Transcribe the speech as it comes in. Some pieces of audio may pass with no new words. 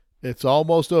It's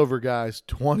almost over, guys.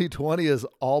 2020 is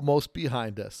almost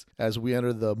behind us. As we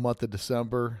enter the month of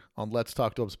December on Let's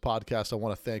Talk Dopes podcast, I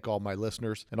want to thank all my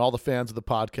listeners and all the fans of the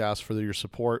podcast for your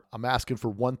support. I'm asking for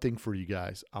one thing for you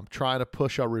guys. I'm trying to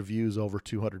push our reviews over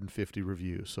 250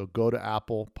 reviews. So go to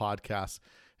Apple Podcasts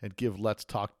and give Let's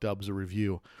Talk Dubs a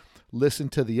review. Listen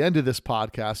to the end of this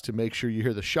podcast to make sure you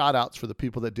hear the shout outs for the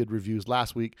people that did reviews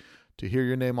last week. To hear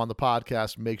your name on the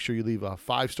podcast, make sure you leave a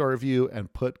 5-star review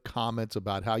and put comments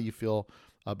about how you feel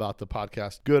about the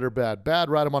podcast. Good or bad. Bad,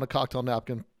 write them on a cocktail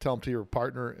napkin, tell them to your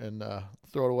partner, and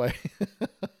throw it away.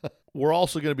 We're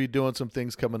also going to be doing some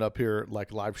things coming up here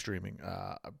like live streaming.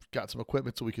 I've got some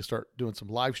equipment so we can start doing some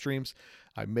live streams.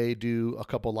 I may do a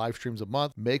couple live streams a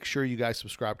month. Make sure you guys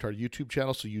subscribe to our YouTube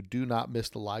channel so you do not miss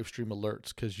the live stream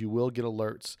alerts, because you will get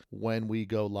alerts when we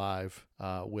go live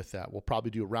with that. We'll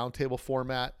probably do a roundtable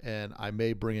format, and I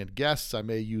may bring in guests. I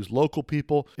may use local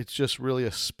people. It's just really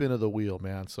a spin of the wheel,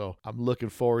 man. So I'm looking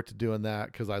forward to doing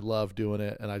that because I love doing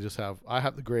it, and I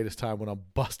have the greatest time when I'm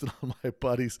busting on my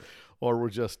buddies or we're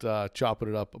just chopping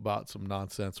it up about some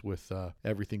nonsense with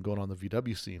everything going on in the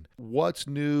VW scene. What's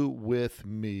new with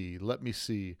me? Let me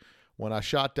see. When I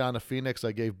shot down to Phoenix,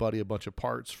 I gave Buddy a bunch of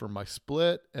parts for my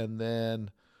split. And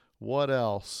then what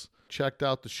else? Checked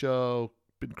out the show.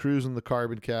 Been cruising the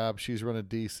carbon cab. She's running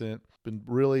decent. Been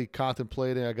really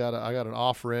contemplating. I got an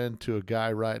offer in to a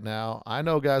guy right now. I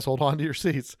know, guys, hold on to your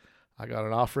seats. I got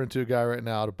an offer into a guy right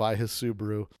now to buy his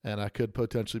Subaru, and I could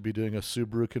potentially be doing a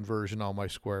Subaru conversion on my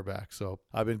Squareback. So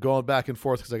I've been going back and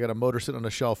forth because I got a motor sitting on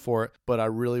the shelf for it, but I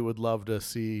really would love to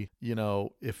see,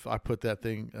 if I put that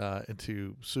thing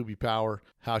into Subi Power,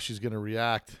 how she's going to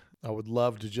react. I would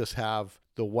love to just have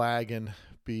the wagon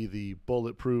be the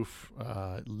bulletproof,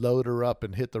 load her up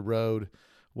and hit the road,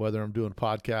 whether I'm doing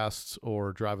podcasts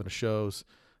or driving to shows.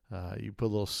 You put a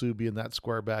little Subi in that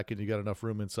Squareback and you got enough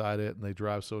room inside it, and they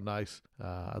drive so nice.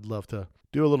 I'd love to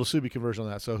do a little Subi conversion on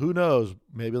that. So who knows?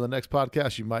 Maybe in the next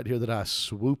podcast you might hear that I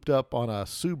swooped up on a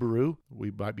Subaru.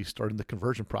 We might be starting the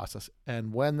conversion process.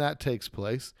 And when that takes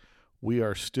place, we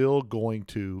are still going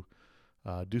to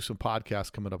do some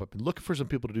podcasts coming up. I've been looking for some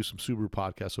people to do some Subaru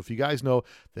podcasts. So if you guys know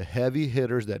the heavy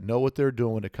hitters that know what they're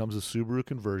doing when it comes to Subaru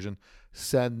conversion,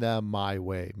 send them my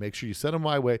way. Make sure you send them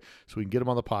my way so we can get them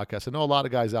on the podcast. I know a lot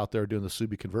of guys out there doing the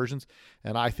Subi conversions,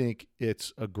 and I think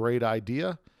it's a great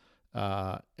idea.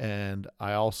 And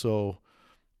I also,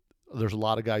 there's a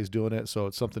lot of guys doing it, so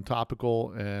it's something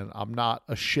topical, and I'm not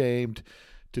ashamed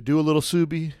to do a little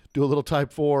Subi, do a little Type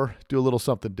 4, do a little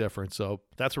something different. So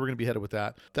that's where we're going to be headed with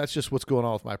that. That's just what's going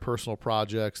on with my personal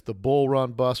projects. The Bull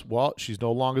Run bus, well, she's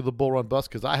no longer the Bull Run bus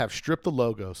because I have stripped the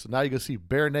logo. So now you're going to see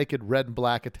bare naked red and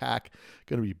black attack.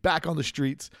 Going to be back on the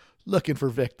streets looking for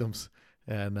victims.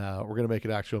 And we're going to make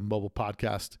it actually a mobile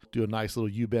podcast. Do a nice little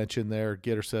U-bench in there,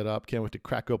 get her set up. Can't wait to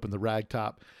crack open the rag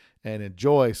top and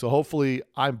enjoy. So hopefully,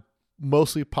 I'm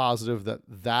mostly positive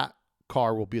that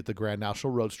car will be at the Grand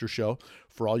National Roadster Show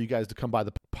for all you guys to come by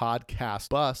the podcast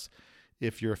bus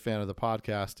if you're a fan of the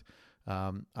podcast.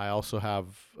 I also have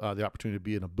the opportunity to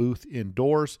be in a booth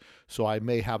indoors, so I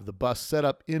may have the bus set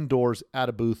up indoors at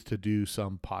a booth to do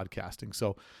some podcasting.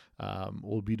 So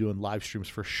we'll be doing live streams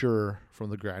for sure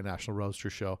from the Grand National Roadster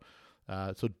Show.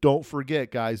 So don't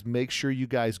forget, guys, make sure you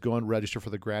guys go and register for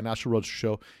the Grand National Roadster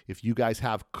Show. If you guys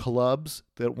have clubs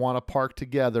that want to park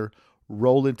together,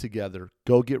 roll in together,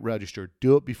 go get registered.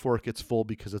 Do it before it gets full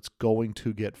because it's going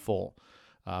to get full.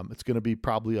 It's going to be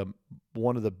probably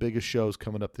one of the biggest shows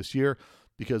coming up this year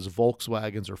because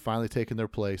Volkswagens are finally taking their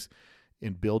place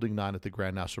in Building 9 at the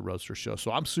Grand National Roadster Show.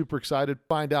 So I'm super excited.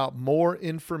 Find out more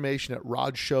information at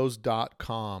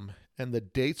rodshows.com. And the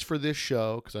dates for this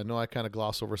show, because I know I kind of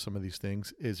gloss over some of these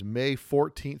things, is May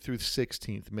 14th through the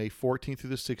 16th. May 14th through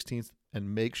the 16th.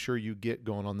 And make sure you get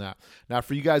going on that. Now,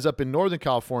 for you guys up in Northern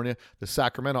California, the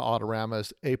Sacramento Autorama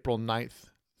is April 9th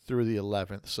through the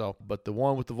 11th. So, but the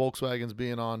one with the Volkswagens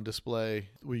being on display,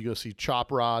 where you go see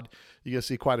Chop Rod, you go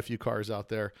see quite a few cars out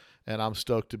there. And I'm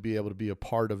stoked to be able to be a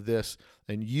part of this.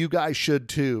 And you guys should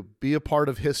too. Be a part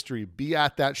of history. Be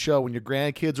at that show. When your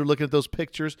grandkids are looking at those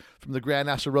pictures from the Grand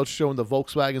National Road Show when the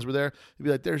Volkswagens were there, you'll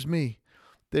be like, there's me.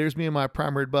 There's me in my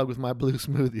primary bug with my blue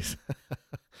smoothies.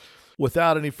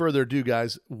 Without any further ado,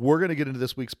 guys, we're going to get into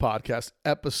this week's podcast,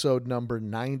 episode number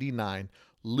 99,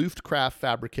 Luftkraft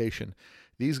Fabrication.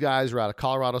 These guys are out of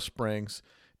Colorado Springs.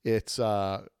 It's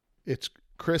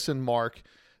Chris and Mark.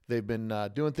 They've been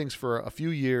doing things for a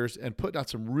few years and putting out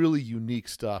some really unique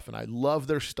stuff. And I love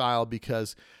their style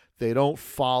because they don't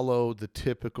follow the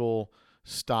typical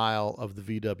style of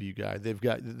the VW guy.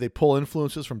 They pull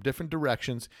influences from different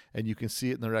directions, and you can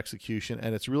see it in their execution.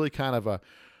 And it's really kind of a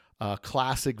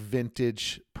classic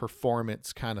vintage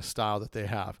performance kind of style that they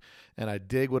have. And I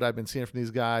dig what I've been seeing from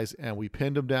these guys, and we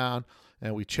pinned them down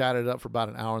and we chatted up for about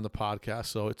an hour in the podcast.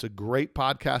 So it's a great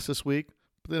podcast this week.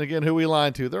 But then again, who we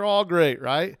lying to? They're all great,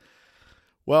 right?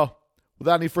 Well,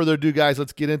 without any further ado, guys,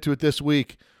 let's get into it this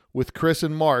week with Chris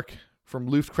and Mark from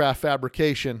Luftcraft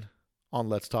Fabrication on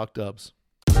Let's Talk Dubs.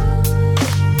 A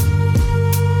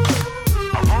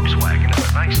Volkswagen is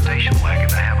a nice station wagon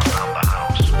to have around the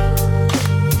house.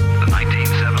 The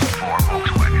 1974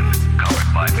 Volkswagen,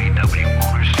 covered by VW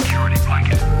Motors security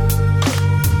blanket.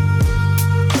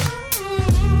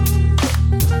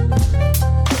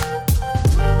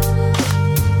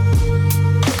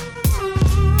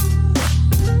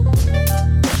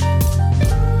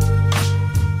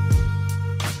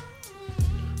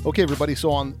 Okay, everybody.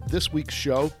 So on this week's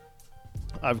show,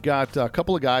 I've got a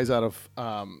couple of guys out of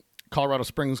Colorado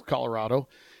Springs, Colorado,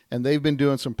 and they've been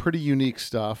doing some pretty unique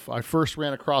stuff. I first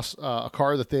ran across a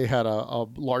car that they had a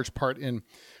large part in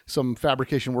some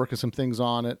fabrication work and some things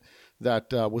on it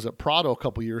that was at Prado a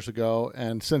couple years ago,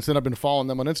 and since then I've been following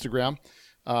them on Instagram.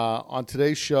 On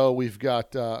today's show, we've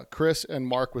got Chris and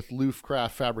Mark with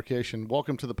Luftcraft Fabrication.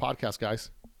 Welcome to the podcast, guys.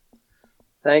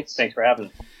 Thanks for having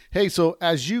me. Hey, so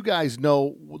as you guys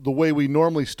know, the way we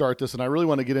normally start this, and I really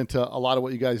want to get into a lot of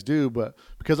what you guys do, but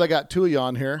because I got two of you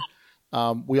on here,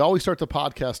 we always start the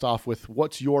podcast off with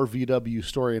what's your VW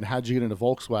story and how'd you get into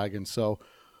Volkswagen? So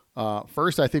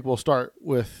first, I think we'll start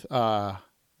with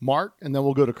Mark, and then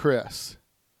we'll go to Chris.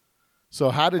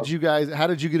 So how did you get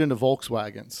into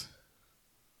Volkswagens?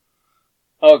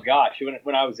 Oh gosh,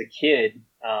 when I was a kid,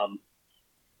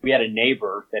 we had a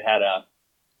neighbor that had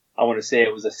I want to say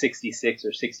it was a 66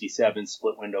 or 67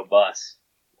 split window bus.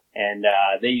 And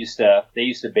they used to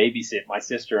babysit my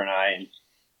sister and I, and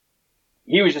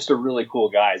he was just a really cool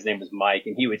guy. His name was Mike,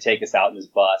 and he would take us out in his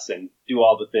bus and do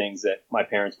all the things that my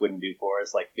parents wouldn't do for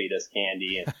us, like feed us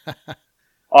candy and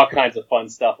all kinds of fun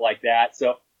stuff like that.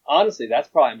 So honestly, that's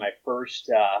probably my first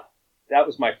that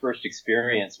was my first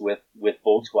experience with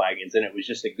Volkswagens, and it was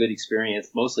just a good experience,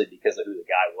 mostly because of who the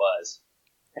guy was.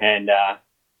 And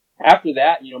after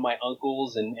that, my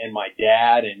uncles and my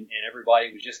dad and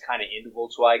everybody was just kind of into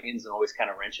Volkswagens and always kind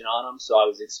of wrenching on them. So I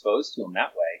was exposed to them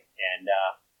that way. And,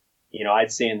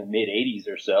 I'd say in the mid 80s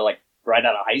or so, like right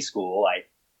out of high school,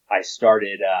 I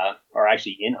started, or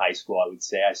actually in high school, I would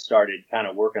say I started kind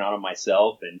of working on them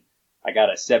myself. And I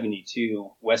got a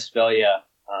 72 Westphalia,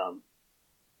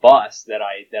 bus that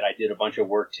I did a bunch of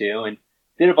work to and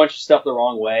did a bunch of stuff the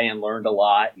wrong way and learned a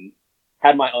lot, and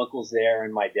had my uncles there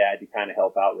and my dad to kind of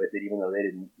help out with it, even though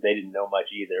they didn't know much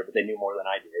either, but they knew more than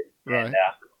I did. Right. And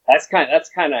that's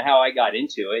kind of how I got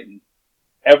into it. And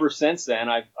ever since then,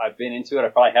 I've been into it. I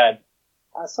probably had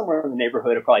somewhere in the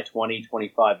neighborhood of probably 20,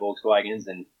 25 Volkswagens,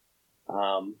 and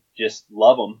just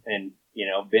love them, and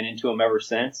been into them ever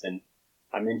since. And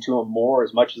I'm into them more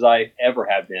as much as I ever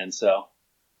have been. So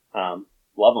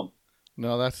love them.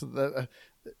 No,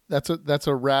 that's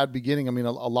a rad beginning. I mean,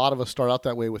 a lot of us start out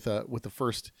that way with the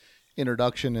first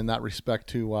introduction in that respect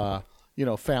to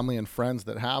family and friends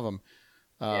that have them.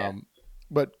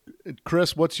 But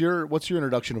Chris, what's your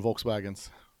introduction to Volkswagens?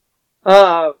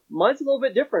 Mine's a little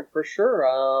bit different for sure.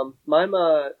 I'm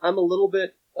a little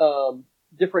bit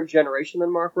different generation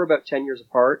than Mark. We're about 10 years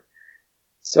apart.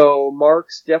 So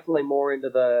Mark's definitely more into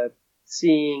the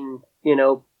seeing,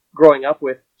 growing up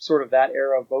with sort of that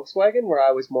era of Volkswagen, where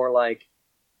I was more like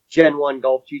Gen 1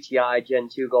 Golf GTI, Gen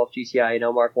 2 Golf GTI,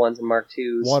 Mark 1s and Mark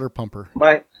 2s. Water pumper.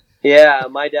 My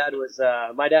dad was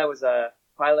a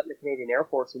pilot in the Canadian Air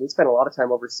Force, and we spent a lot of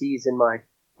time overseas in my,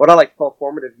 what I like to call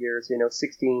formative years,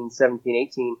 16, 17,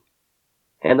 18.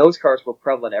 And those cars were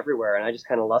prevalent everywhere, and I just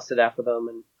kind of lusted after them.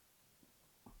 And,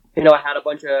 I had a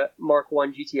bunch of Mark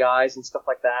 1 GTIs and stuff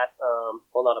like that.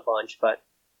 Well, not a bunch, but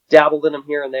dabbled in them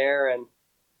here and there.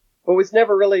 But was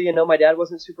never really, my dad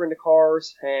wasn't super into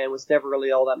cars and was never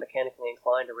really all that mechanically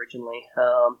inclined originally.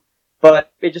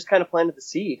 But it just kind of planted the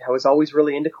seed. I was always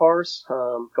really into cars,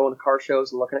 going to car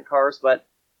shows and looking at cars. But,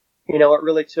 it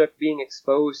really took being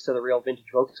exposed to the real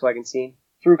vintage Volkswagen scene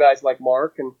through guys like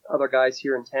Mark and other guys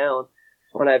here in town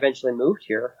when I eventually moved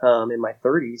here in my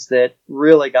 30s that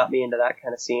really got me into that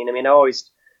kind of scene. I mean,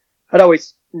 I'd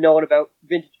always known about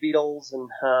vintage Beetles and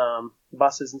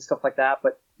buses and stuff like that,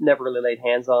 but never really laid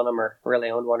hands on them or really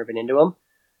owned one or been into them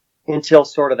until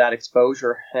sort of that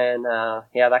exposure. And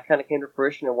that kind of came to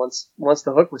fruition. And once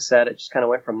the hook was set, it just kind of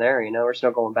went from there. There's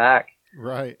no going back.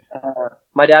 Right.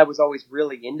 My dad was always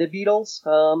really into Beetles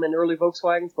and early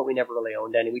Volkswagens, but we never really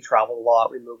owned any. We traveled a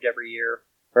lot. We moved every year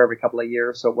or every couple of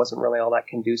years, so it wasn't really all that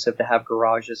conducive to have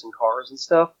garages and cars and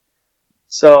stuff.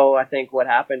 So I think what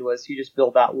happened was you just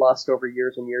build that lust over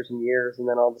years and years and years, and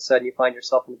then all of a sudden you find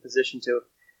yourself in a position to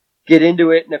get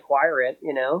into it and acquire it,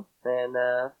 you know, and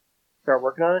start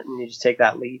working on it, and you just take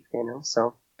that leap, you know.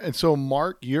 So. And so,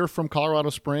 Mark, you're from Colorado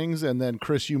Springs, and then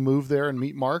Chris, you moved there and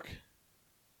meet Mark.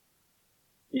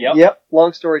 Yep.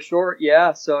 Long story short,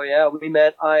 yeah. So yeah, we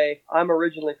met. I'm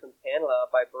originally from Canada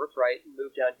by birthright and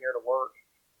moved down here to work,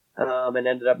 and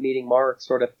ended up meeting Mark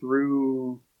sort of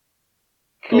through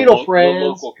communal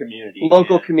friends,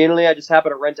 local community. I just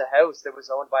happened to rent a house that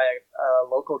was owned by a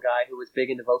local guy who was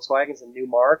big into Volkswagens and knew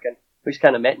Mark, and we just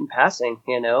kind of met in passing,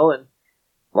 you know. And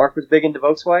Mark was big into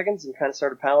Volkswagens and kind of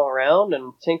started palling around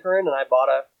and tinkering, and I bought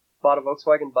a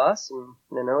Volkswagen bus, and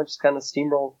you know, just kind of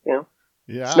steamrolled, you know.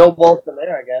 Yeah. Snowballed from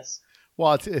there, I guess.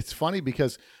 Well, it's funny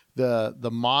because the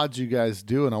mods you guys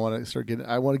do, and I want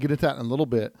to get into that in a little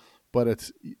bit, but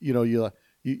it's, you know,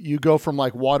 you go from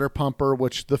like water pumper,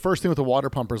 which the first thing with the water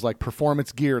pumper is like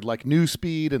performance geared, like new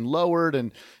speed and lowered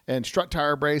and strut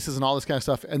tire braces and all this kind of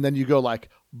stuff. And then you go like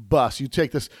bus, you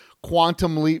take this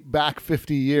quantum leap back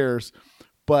 50 years,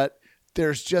 but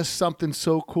there's just something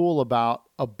so cool about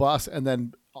a bus. And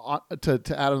then to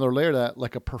add another layer to that,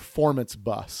 like a performance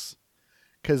bus.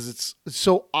 Because it's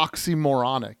so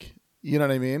oxymoronic, you know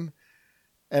what I mean?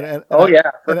 And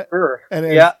sure.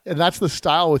 And that's the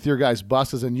style with your guys'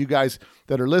 buses. And you guys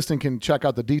that are listening can check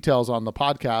out the details on the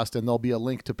podcast, and there'll be a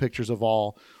link to pictures of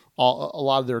a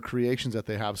lot of their creations that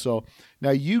they have. So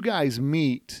now you guys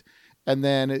meet, and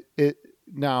then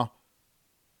now,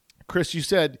 Chris, you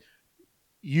said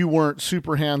you weren't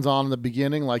super hands-on in the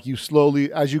beginning. Like you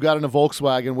slowly, as you got into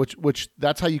Volkswagen, which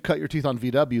that's how you cut your teeth on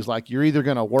VWs. Like you're either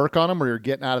going to work on them or you're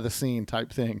getting out of the scene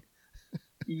type thing.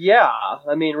 Yeah.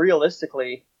 I mean,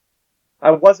 realistically, I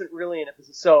wasn't really in a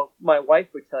position. So my wife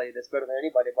would tell you this better than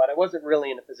anybody, but I wasn't really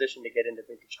in a position to get into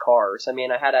vintage cars. I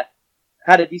mean, I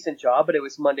had a decent job, but it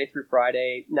was Monday through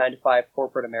Friday, 9 to 5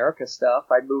 corporate America stuff.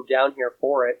 I moved down here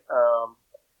for it.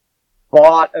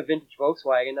 Bought a vintage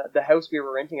Volkswagen. The house we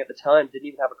were renting at the time didn't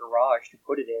even have a garage to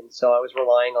put it in, so I was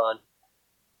relying on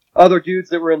other dudes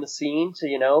that were in the scene to,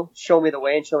 you know, show me the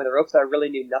way and show me the ropes. I really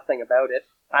knew nothing about it.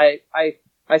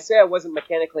 I say I wasn't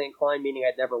mechanically inclined, meaning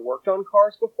I'd never worked on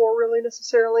cars before, really,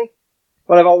 necessarily,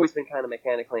 but I've always been kind of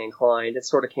mechanically inclined. It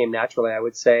sort of came naturally, I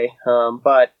would say.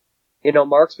 But, you know,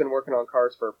 Mark's been working on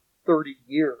cars for 30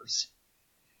 years,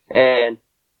 and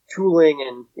tooling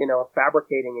and, you know,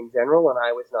 fabricating in general, and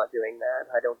I was not doing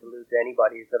that. I don't allude to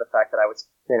anybody to the fact that I was,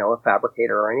 you know, a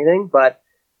fabricator or anything, but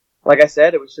like I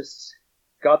said, it was just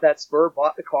got that spur,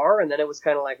 bought the car, and then it was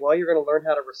kind of like, well, you're going to learn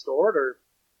how to restore it, or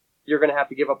you're going to have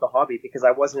to give up the hobby, because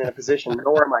I wasn't in a position,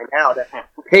 nor am I now, to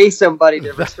pay somebody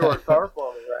to restore a car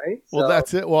for me, right? Well,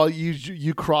 that's it. Well,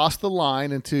 you crossed the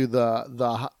line into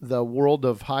the world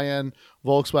of high-end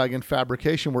Volkswagen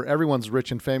fabrication, where everyone's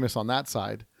rich and famous on that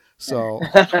side. So,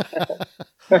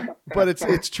 but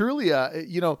it's truly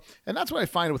you know, and that's what I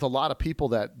find with a lot of people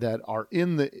that are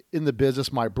in the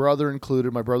business, my brother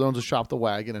included. My brother owns a shop, The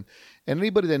Wagon, and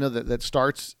anybody they know that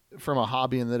starts from a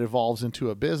hobby and that evolves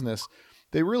into a business,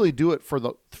 they really do it for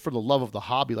the love of the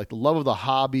hobby, like the love of the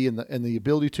hobby and the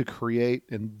ability to create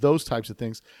and those types of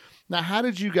things. Now, how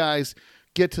did you guys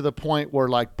get to the point where,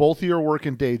 like, both of you are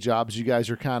working day jobs? You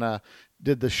guys are kind of,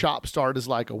 did the shop start as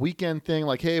like a weekend thing?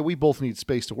 Like, hey, we both need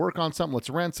space to work on something. Let's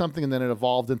rent something. And then it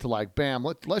evolved into like, bam,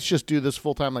 let's just do this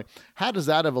full time. Like, how does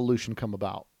that evolution come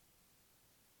about?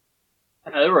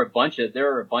 There were a bunch of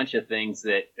things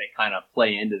that kind of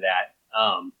play into that.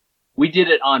 We did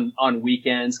it on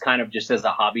weekends, kind of just as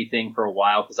a hobby thing for a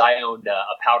while, because I owned a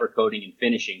powder coating and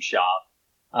finishing shop.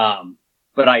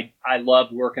 But I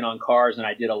loved working on cars, and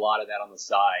I did a lot of that on the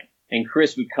side. And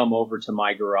Chris would come over to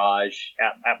my garage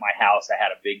at my house. I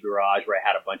had a big garage where I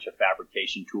had a bunch of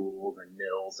fabrication tools and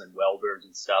mills and welders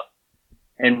and stuff.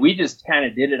 And we just kind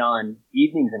of did it on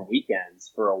evenings and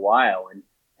weekends for a while.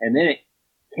 And then it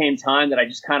came time that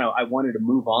I wanted to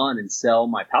move on and sell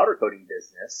my powder coating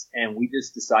business. And we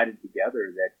just decided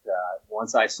together that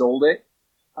once I sold it,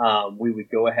 we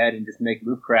would go ahead and just make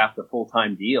Loopcraft a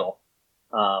full-time deal,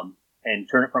 and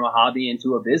turn it from a hobby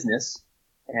into a business.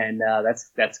 And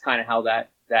that's kind of how that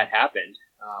happened.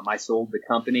 I sold the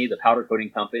company, the powder coating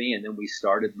company, and then we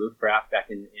started Loopcraft back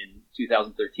in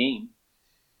 2013.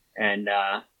 And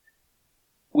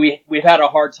we've had a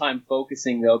hard time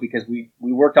focusing, though, because we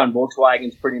worked on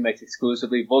Volkswagens pretty much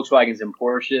exclusively, Volkswagens and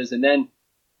Porsches. And then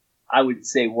I would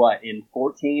say, in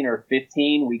 14 or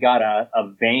 15, we got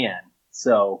a van.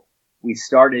 So we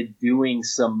started doing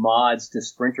some mods to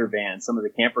Sprinter vans, some of the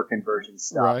camper conversion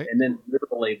stuff. Right. And then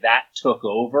literally that took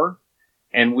over.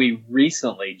 And we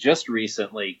just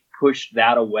recently pushed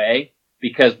that away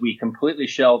because we completely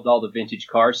shelved all the vintage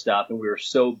car stuff, and we were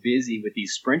so busy with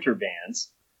these Sprinter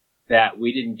vans that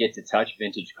we didn't get to touch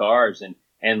vintage cars.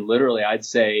 And literally, I'd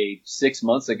say 6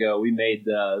 months ago, we made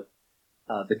the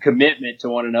commitment to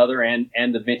one another and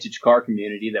the vintage car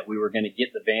community that we were going to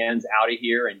get the vans out of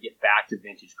here and get back to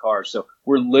vintage cars. So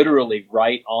we're literally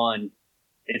right on.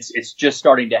 It's just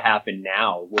starting to happen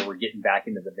now where we're getting back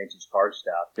into the vintage car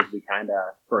stuff, because we kind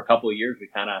of, for a couple of years, we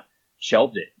kind of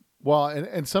shelved it. Well,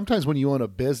 and sometimes when you own a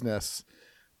business,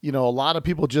 you know, a lot of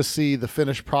people just see the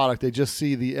finished product. They just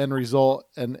see the end result,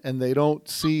 and they don't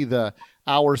see the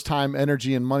hours, time,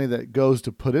 energy, and money that goes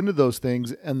to put into those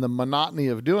things, and the monotony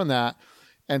of doing that.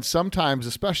 And sometimes,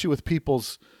 especially with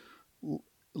people's,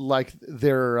 like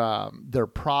their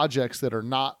projects that are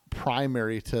not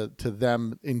primary to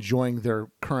them enjoying their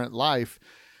current life,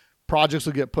 projects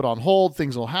will get put on hold,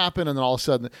 things will happen, and then all of a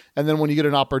sudden, and then when you get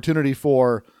an opportunity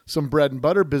for some bread and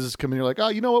butter business coming, you're like, oh,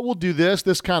 you know what, we'll do this.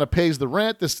 This kind of pays the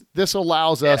rent. This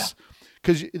allows us,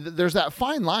 because there's that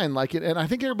fine line, like it, and I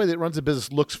think everybody that runs a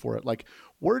business looks for it. Like,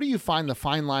 where do you find the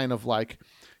fine line of, like,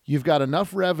 you've got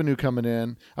enough revenue coming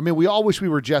in? I mean, we all wish we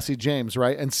were Jesse James,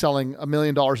 right? And selling $1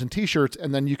 million in t-shirts,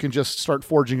 and then you can just start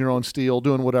forging your own steel,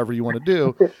 doing whatever you want to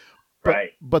do. Right.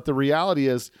 But the reality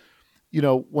is, you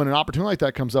know, when an opportunity like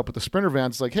that comes up with the Sprinter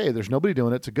vans, it's like, hey, there's nobody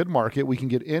doing it. It's a good market. We can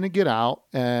get in and get out.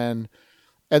 And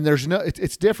there's no,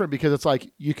 it's different because it's like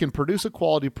you can produce a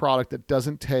quality product that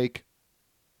doesn't take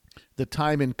the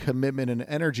time and commitment and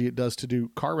energy it does to do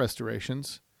car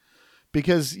restorations,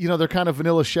 because, you know, they're kind of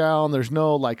vanilla shell and there's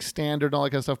no like standard and all that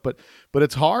kind of stuff. But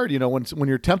it's hard, you know, when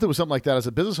you're tempted with something like that as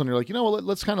a business owner, you're like, you know, well,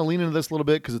 let's kind of lean into this a little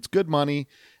bit because it's good money.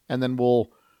 And then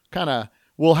we'll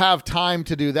have time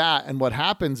to do that. And what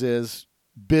happens is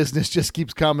business just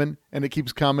keeps coming and it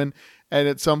keeps coming. And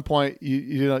at some point,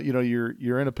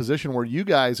 you're in a position where you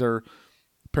guys are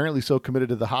apparently so committed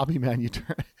to the hobby, man,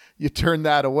 you turn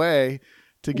that away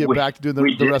to get back to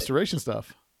doing the restoration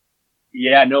stuff.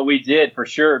 Yeah, no, we did for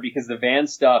sure, because the van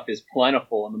stuff is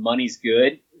plentiful and the money's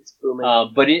good. It's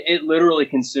booming. But it literally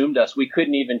consumed us. We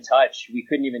couldn't even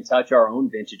touch our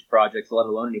own vintage projects, let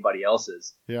alone anybody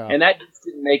else's. Yeah. And that just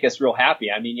didn't make us real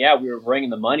happy. I mean, yeah, we were bringing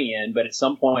the money in, but at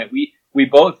some point we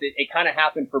both, it kind of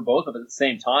happened for both of us at the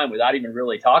same time without even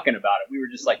really talking about it. We were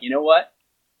just like, you know what?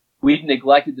 We've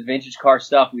neglected the vintage car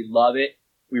stuff. We love it.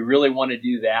 We really want to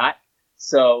do that.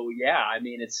 So yeah, I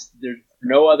mean, there's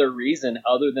no other reason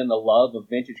other than the love of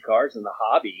vintage cars and the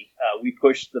hobby. We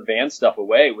pushed the van stuff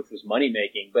away, which was money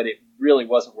making, but it really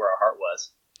wasn't where our heart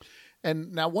was.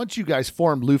 And now, once you guys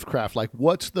formed Loofcraft, like,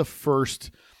 what's the first,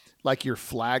 like, your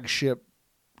flagship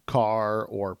car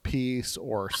or piece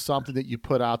or something that you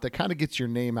put out that kind of gets your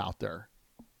name out there?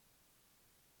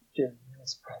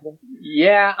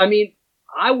 Yeah, I mean,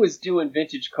 I was doing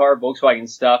vintage car Volkswagen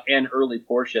stuff and early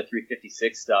Porsche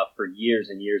 356 stuff for years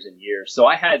and years and years. So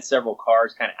I had several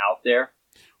cars kind of out there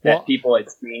that people had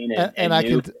seen and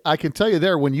knew. I can tell you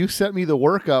there, when you sent me the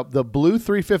workup, the blue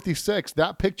 356,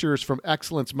 that picture is from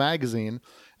Excellence Magazine.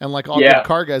 And like all good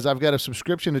car guys, I've got a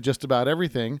subscription to just about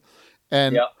everything.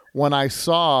 And when I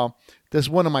saw this,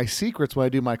 one of my secrets when I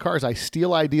do my cars, I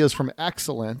steal ideas from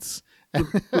Excellence.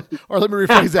 Or let me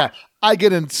rephrase that. I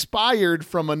get inspired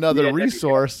from another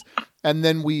resource, and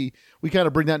then we kind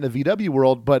of bring that into VW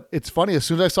world. But it's funny, as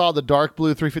soon as I saw the dark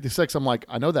blue 356, I'm like,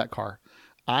 I know that car.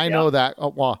 I know that.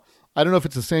 Oh, well, I don't know if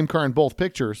it's the same car in both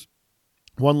pictures.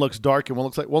 One looks dark, and one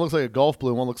looks like a Gulf blue,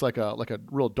 and one looks like a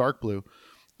real dark blue.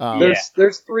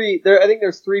 There's three. I think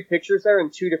there's three pictures there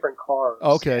in two different cars.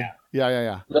 Okay.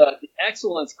 Yeah. The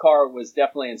Excellence car was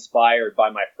definitely inspired by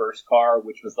my first car,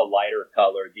 which was the lighter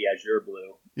color, the azure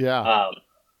blue. Yeah.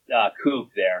 Coupe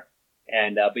there.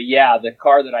 And but yeah, the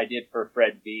car that I did for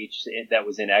Fred Beach that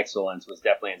was in Excellence was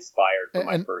definitely inspired from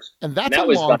my first. And that's a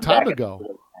long time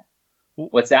ago.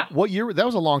 What's that? What year? That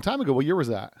was a long time ago. What year was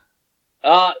that?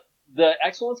 The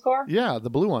Excellence car? Yeah, the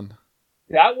blue one.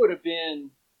 That would have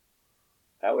been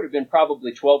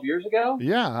probably 12 years ago.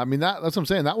 Yeah, I mean that's what I'm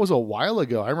saying. That was a while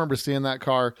ago. I remember seeing that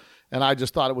car, and I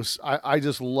just thought it was. I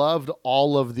just loved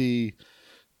all of the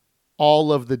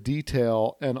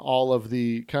detail and all of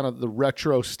the kind of the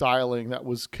retro styling that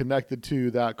was connected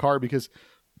to that car, because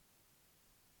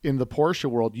in the Porsche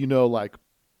world, you know, like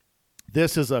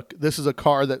this is a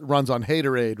car that runs on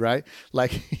Haterade, right?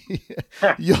 Like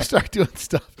you'll start doing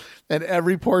stuff, and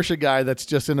every Porsche guy that's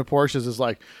just into Porsches is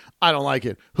like, I don't like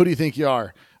it. Who do you think you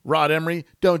are? Rod Emery?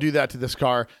 Don't do that to this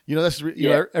car. You know,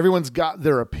 know, everyone's got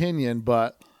their opinion,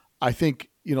 but I think,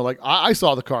 you know, like I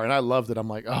saw the car and I loved it. I'm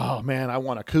like, oh man, I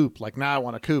want a coupe. Like now I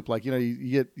want a coupe. Like, you know,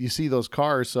 you see those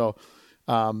cars. So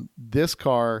this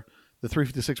car the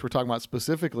 356 we're talking about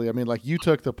specifically, I mean, like you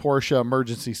took the Porsche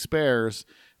emergency spares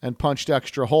and punched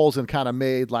extra holes and kind of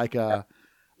made like and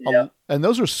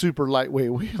those are super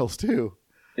lightweight wheels too.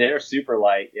 They're super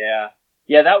light. Yeah.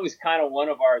 Yeah. That was kind of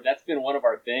that's been one of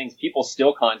our things. People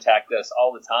still contact us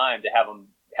all the time to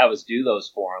have us do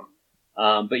those for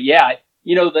them. But yeah,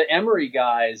 the Emery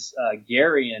guys,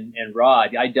 Gary and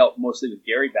Rod, I dealt mostly with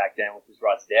Gary back then, which was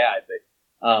Rod's dad,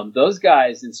 but those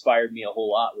guys inspired me a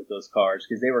whole lot with those cars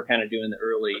because they were kind of doing the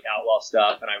early outlaw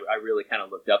stuff, and I really kind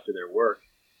of looked up to their work.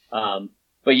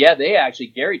 But yeah,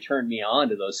 Gary turned me on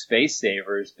to those Space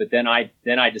Savers, but then I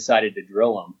decided to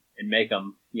drill them and make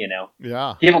them, give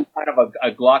them kind of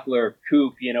a Glockler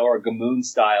coupe, or a Gamoon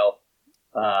style,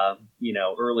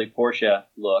 early Porsche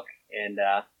look. And,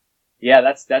 yeah,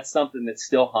 that's something that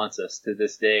still haunts us to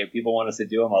this day. People want us to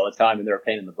do them all the time, and they're a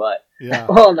pain in the butt. Yeah.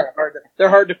 Well, they're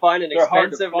hard to find and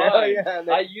expensive now. Yeah,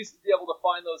 I used to be able to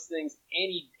find those things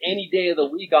any day of the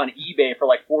week on eBay for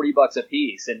like $40 a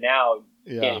piece, and now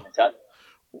you can't even touch them.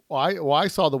 Well, I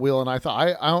saw the wheel and I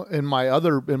thought I in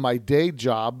my day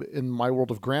job in my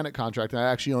World of Granite contract, I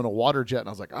actually own a water jet, and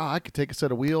I was like, I could take a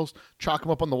set of wheels, chalk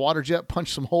them up on the water jet,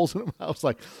 punch some holes in them. I was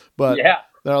like, but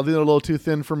they're a little too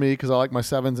thin for me because I like my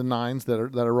 7s and 9s that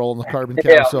are rolling the carbon cab.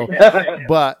 Yeah. So,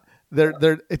 but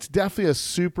it's definitely a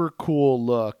super cool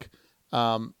look.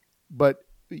 But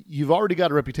you've already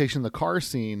got a reputation in the car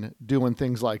scene doing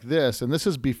things like this, and this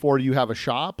is before you have a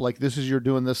shop. Like you're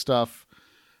doing this stuff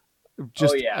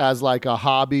just as like a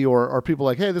hobby, or people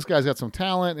like, hey, this guy's got some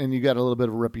talent, and you got a little bit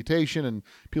of a reputation, and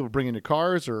people bring in your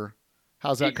cars, or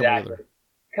how's that come together?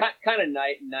 Kind of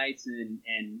nights and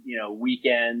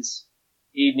weekends,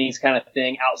 evenings kind of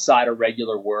thing outside of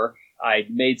regular work. I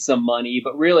made some money,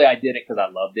 but really I did it because I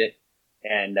loved it.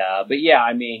 And but yeah,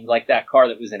 I mean, like that car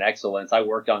that was in Excellence, I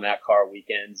worked on that car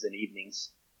weekends and evenings,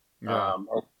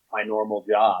 or my normal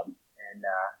job.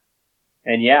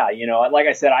 And yeah, like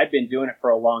I said, I've been doing it for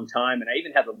a long time, and I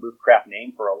even had the Loopcraft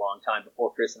name for a long time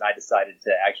before Chris and I decided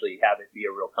to actually have it be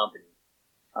a real company.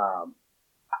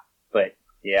 But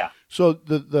yeah. So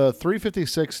the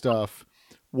 356 stuff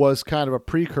was kind of a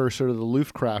precursor to the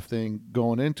Luftcraft thing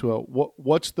going into it.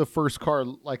 What's the first car,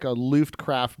 like a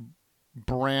Luftcraft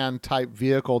brand type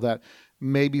vehicle that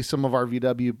maybe some of our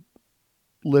VW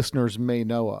listeners may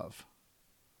know of?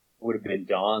 Would have been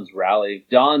Don's Rally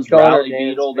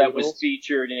Beetle that was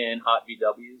featured in Hot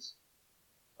VWs.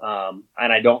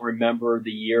 And I don't remember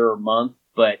the year or month,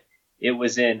 but it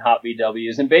was in Hot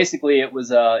VWs. And basically it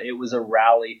was a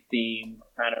rally themed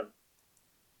kind of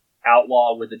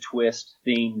outlaw with a twist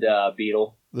themed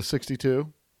Beetle. The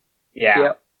 62? Yeah.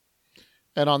 Yep.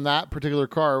 And on that particular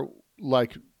car,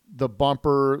 like the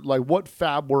bumper, like what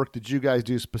fab work did you guys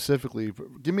do specifically?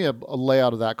 Give me a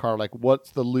layout of that car. Like what's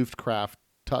the Luftcraft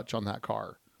touch on that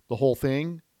car? The whole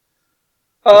thing?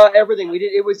 Everything we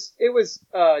did. It was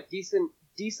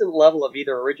decent level of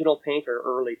either original paint or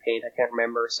early paint. I can't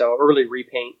remember. So early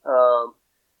repaint.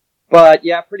 But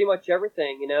yeah, pretty much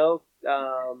everything,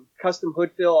 custom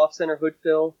hood fill, off center hood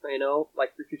fill,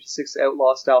 like 356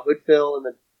 Outlaw style hood fill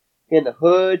in the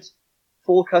hood,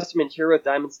 full custom interior with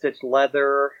diamond stitched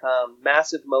leather,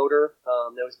 massive motor,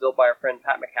 that was built by our friend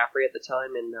Pat McCaffrey at the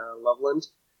time in, Loveland.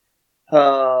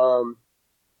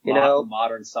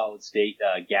 Modern solid state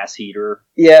gas heater.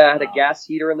 Yeah, I had a gas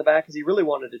heater in the back because he really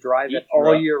wanted to drive it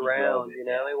all year round. He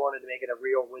wanted to make it a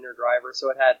real winter driver. So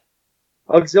it had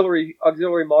auxiliary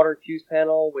modern fuse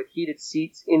panel with heated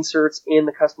seats, inserts in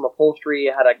the custom upholstery.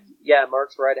 It had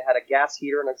Mark's right. It had a gas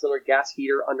heater, an auxiliary gas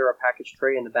heater under a package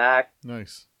tray in the back.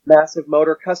 Nice. Massive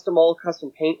motor, custom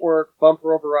paintwork,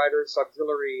 bumper overriders,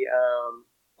 auxiliary,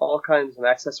 all kinds of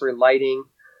accessory lighting.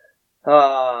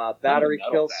 Battery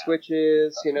kill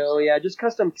switches, just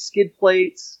custom skid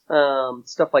plates,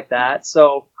 stuff like that.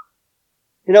 So,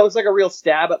 it's like a real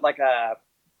stab at like a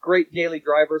great daily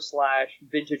driver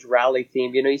 / vintage rally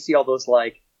theme. You see all those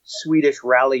like Swedish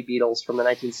rally Beetles from the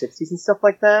 1960s and stuff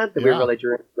like that we really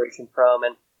drew inspiration from.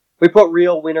 And we put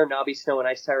real winter knobby snow and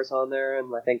ice tires on there,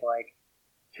 and I think like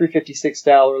 356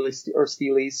 style or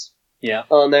Steelies. Yeah.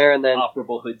 On there, and then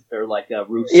operable hood or like a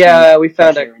roof. Yeah, we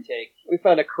found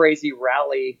a crazy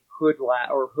rally roof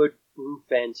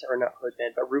vent, or not hood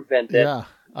vent, but roof vent. Yeah,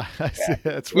 I see.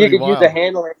 It's really wild. You could use the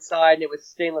handle inside, and it was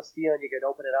stainless steel, and you could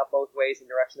open it up both ways in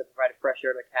direction that provided fresh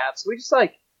air to the cab. So we just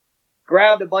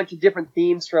grabbed a bunch of different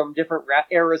themes from different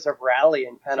eras of rally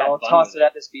and kind of tossed it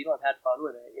at this Beetle and had fun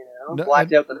with it.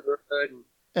 Blacked out the hood.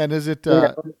 And is it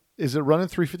is it running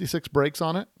 356 brakes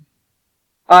on it?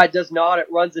 It does not. It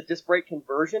runs a disc brake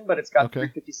conversion, but it's got Okay.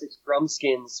 356 drum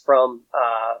skins from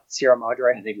Sierra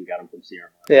Madre. I think we got them from Sierra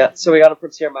Madre. Yeah, so we got them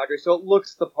from Sierra Madre. So it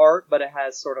looks the part, but it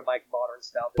has sort of like modern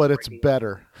style disc But it's braking.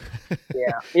 better.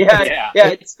 Yeah.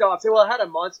 It stops. Well, it had a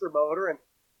monster motor, and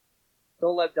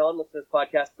don't let Don listen to this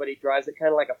podcast, but he drives it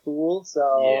kind of like a fool.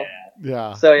 So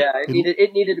Yeah. So yeah,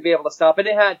 it needed to be able to stop, and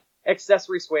it had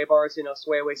accessory sway bars,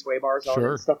 sway away sway bars on it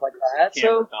Sure. and stuff like that.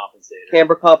 Camber So compensator.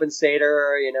 camber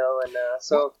compensator, and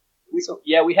so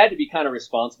We had to be kind of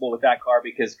responsible with that car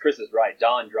because Chris is right.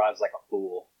 Don drives like a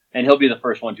fool, and he'll be the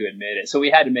first one to admit it. So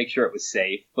we had to make sure it was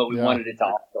safe, but we Yeah. wanted it to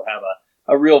also have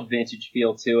a real vintage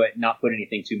feel to it, and not put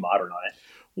anything too modern on it.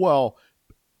 Well,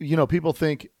 people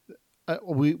think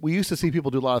we used to see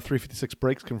people do a lot of 356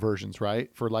 brakes conversions,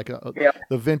 right? For like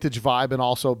the vintage vibe and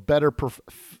also better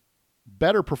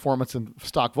performance in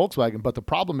stock Volkswagen. But the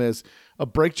problem is a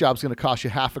brake job's going to cost you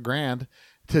 $1,000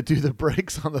 to do the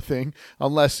brakes on the thing,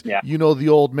 unless you know the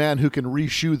old man who can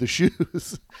reshoe the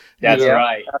shoes. That's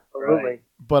right. absolutely. Right.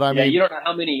 But I mean, you don't know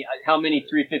how many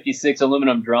 356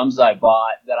 aluminum drums I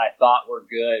bought that I thought were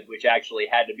good, which actually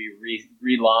had to be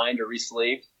relined or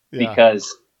resleeved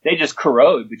because they just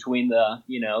corrode between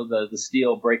the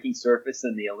steel braking surface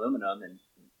and the aluminum, and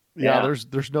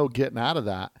there's no getting out of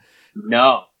that.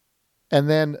 No. And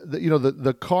then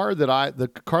the car that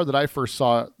I first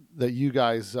saw that you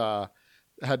guys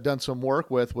had done some work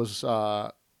with was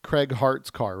Craig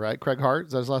Hart's car, right? Craig Hart,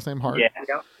 is that his last name? Hart. Yeah.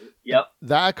 Yep.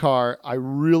 That car, I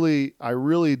really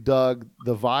dug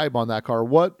the vibe on that car.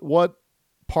 What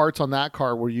parts on that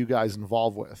car were you guys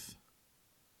involved with?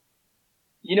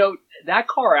 That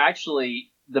car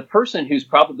actually, the person who's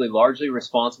probably largely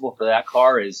responsible for that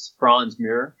car is Franz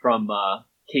Muir from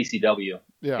KCW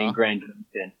in Grand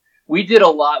Junction. We did a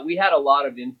lot. We had a lot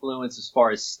of influence as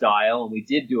far as style, and we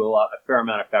did do a fair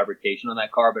amount of fabrication on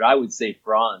that car. But I would say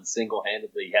Franz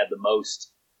single-handedly had the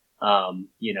most,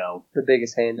 the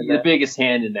biggest hand in that. biggest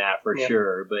hand in that for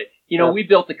sure. But we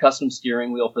built the custom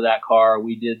steering wheel for that car.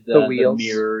 We did the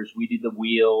mirrors. We did the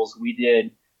wheels. We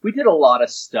did a lot of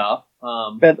stuff.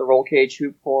 Bent the roll cage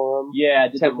hoop for them. Yeah,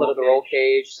 did template of the roll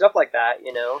cage, stuff like that.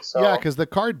 So yeah, because the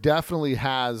car definitely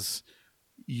has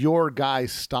your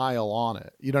guy's style on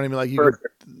it. You know what I mean?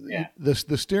 Like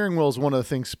the steering wheel is one of the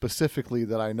things specifically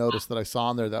that I noticed that I saw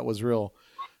on there that was real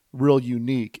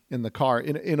unique in the car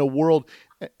in a world.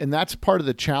 And that's part of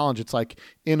the challenge. It's like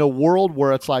in a world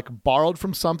where it's like borrowed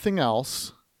from something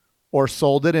else or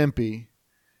sold at Impy,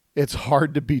 it's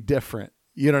hard to be different.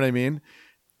 You know what I mean?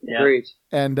 Yeah. Great.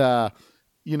 And,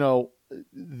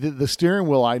 the steering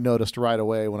wheel I noticed right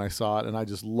away when I saw it, and I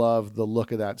just loved the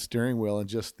look of that steering wheel and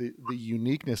just the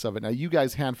uniqueness of it. Now, you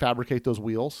guys hand fabricate those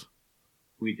wheels?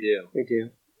 We do. We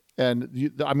do. And,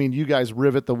 you guys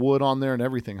rivet the wood on there and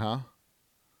everything, huh?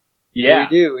 Yeah.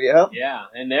 We do, yeah. Yeah,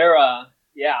 and they're, I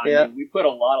mean, we put a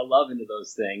lot of love into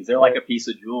those things. They're like a piece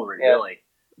of jewelry, really.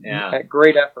 Yeah.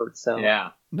 Great effort, so. Yeah.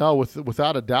 No,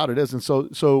 without a doubt it is. And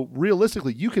so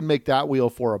realistically, you can make that wheel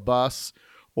for a bus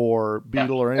or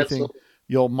Beetle or anything. Absolutely.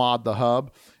 You'll mod the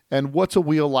hub. And what's a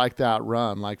wheel like that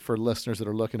run, like for listeners that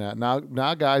are looking at? Now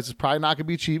guys, it's probably not going to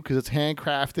be cheap because it's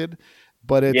handcrafted,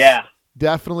 but it's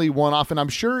definitely one-off. And I'm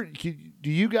sure, do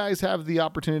you guys have the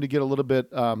opportunity to get a little bit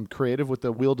creative with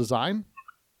the wheel design?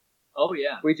 Oh,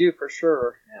 yeah. We do, for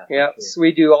sure. Yeah. Sure. So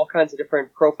we do all kinds of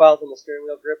different profiles on the steering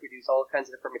wheel grip. We do all kinds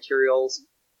of different materials.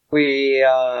 We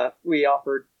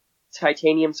offered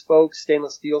titanium spokes,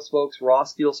 stainless steel spokes, raw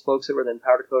steel spokes that were then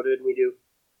powder coated. We do,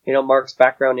 Mark's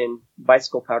background in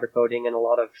bicycle powder coating and a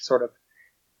lot of sort of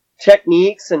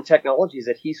techniques and technologies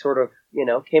that he sort of,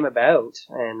 came about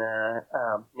and,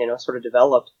 sort of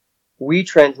developed. We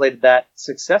translated that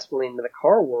successfully into the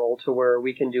car world to where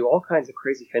we can do all kinds of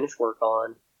crazy finish work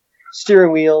on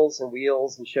steering wheels and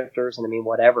wheels and shifters and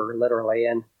whatever, literally.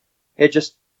 And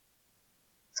it's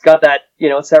got that,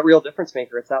 it's that real difference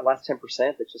maker. It's that last 10%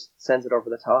 that just sends it over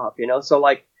the top, So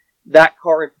like that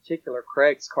car in particular,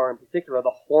 Craig's car in particular,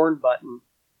 the horn button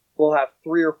will have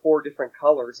 3 or 4 different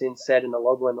colors inset in the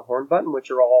logo and the horn button,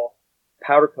 which are all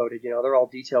powder coated. They're all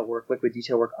detail work, liquid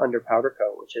detail work under powder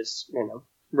coat, which is,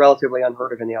 relatively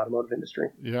unheard of in the automotive industry.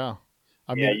 Yeah.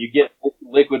 You get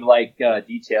liquid-like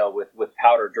detail with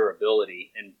powder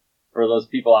durability. And for those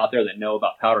people out there that know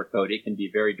about powder coat, it can be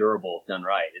very durable if done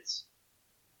right. It's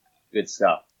good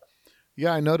stuff.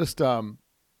 Yeah, I noticed,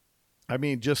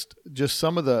 just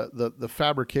some of the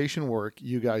fabrication work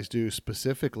you guys do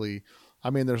specifically.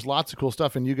 There's lots of cool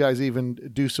stuff, and you guys even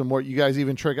do some more. You guys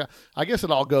even trigger. I guess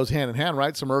it all goes hand in hand,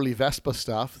 right? Some early Vespa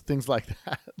stuff, things like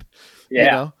that.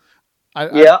 Yeah.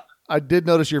 I did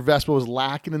notice your Vespa was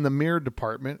lacking in the mirror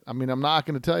department. I mean, I'm not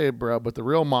going to tell you, bro, but the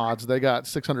real mods, they got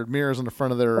 600 mirrors on the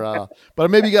front of their, but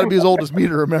maybe you got to be as old as me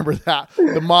to remember that.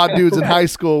 The mod dudes in high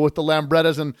school with the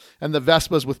Lambrettas and the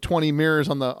Vespas with 20 mirrors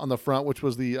on the front, which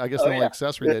was the only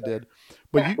accessory they did.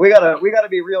 But we gotta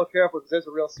be real careful because there's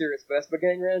a real serious Vespa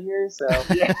gang around here. So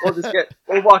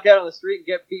we'll walk out on the street and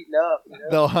get beaten up. You know?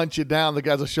 They'll hunt you down. The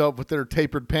guys will show up with their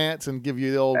tapered pants and give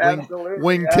you the old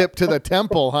wing tip to the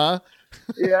temple, huh?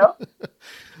 Yeah.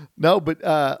 No, but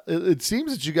it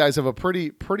seems that you guys have a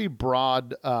pretty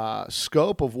broad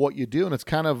scope of what you do, and it's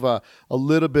kind of a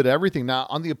little bit of everything. Now,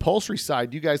 on the upholstery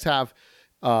side, do you guys have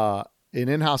an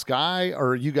in-house guy, or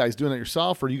are you guys doing it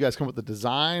yourself, or you guys come up with the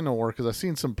design, or because I've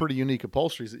seen some pretty unique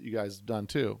upholsteries that you guys have done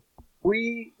too.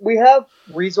 We have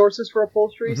resources for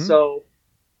upholstery, so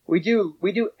we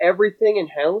do everything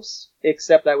in-house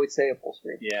except, I would say,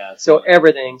 upholstery. Yeah. So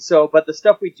everything. So, but the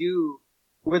stuff we do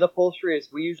with upholstery is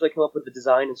we usually come up with the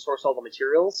design and source all the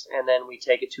materials, and then we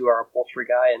take it to our upholstery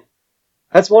guy. And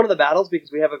that's one of the battles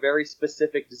because we have a very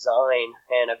specific design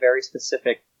and a very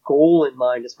specific goal in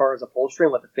mind as far as upholstery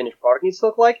and what the finished product needs to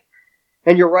look like.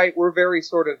 And you're right, we're very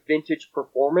sort of vintage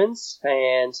performance,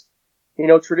 and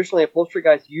traditionally upholstery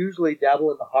guys usually dabble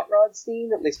in the hot rod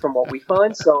scene, at least from what we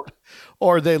find. So,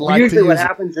 or they like usually to what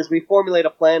happens is we formulate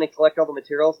a plan and collect all the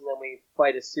materials, and then we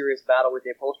fight a serious battle with the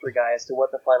upholstery guy as to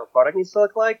what the final product needs to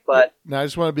look like. But now I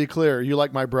just want to be clear: you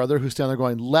like my brother who's standing there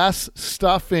going, "Less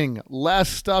stuffing, less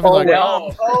stuffing." Always,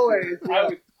 like, always.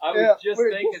 I was just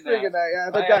thinking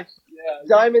that. Yeah,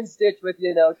 diamond stitch with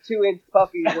 2-inch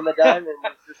puppies in the diamond.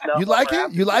 Is just not you like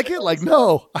it? You like it? Like,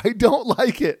 no, I don't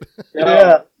like it.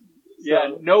 Yeah.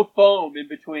 Yeah, no foam in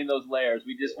between those layers.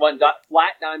 We just want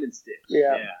flat diamond stitch.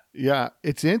 Yeah.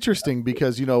 It's interesting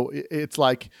because, it's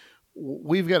like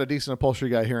we've got a decent upholstery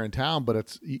guy here in town,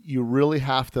 but you really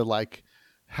have to like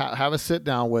have a sit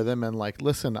down with him and like,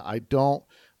 listen, I don't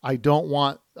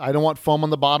want foam on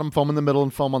the bottom, foam in the middle,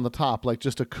 and foam on the top. Like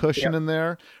just a cushion in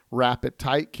there, wrap it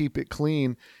tight, keep it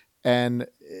clean. And,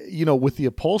 with the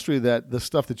upholstery the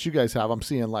stuff that you guys have, I'm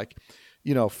seeing like,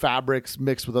 fabrics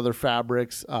mixed with other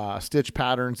fabrics, stitch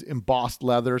patterns, embossed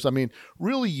leathers. I mean,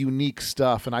 really unique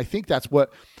stuff. And I think that's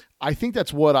what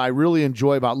I really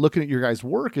enjoy about looking at your guys'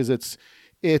 work is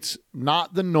it's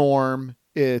not the norm.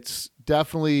 It's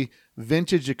definitely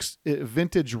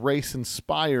vintage race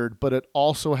inspired, but it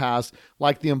also has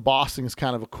like the embossing is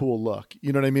kind of a cool look.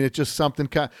 You know what I mean? It's just something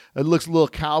it looks a little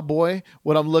cowboy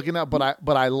what I'm looking at, but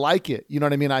I like it. You know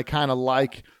what I mean? I kind of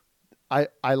like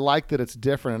I like that it's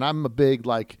different, and I'm a big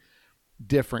like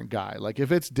different guy. Like if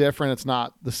it's different, it's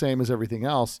not the same as everything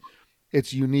else.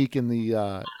 It's unique in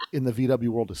the VW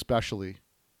world, especially.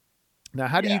 Now,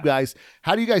 how do you guys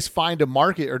find a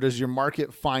market, or does your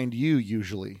market find you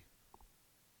usually?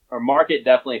 Our market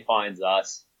definitely finds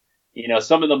us.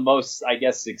 Some of the most, I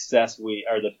guess,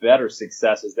 the better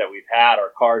successes that we've had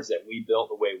are cars that we built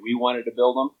the way we wanted to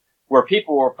build them. Where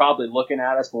people were probably looking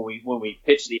at us when we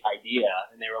pitched the idea,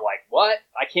 and they were like, "What?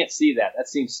 I can't see that. That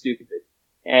seems stupid."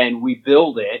 And we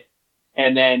build it,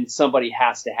 and then somebody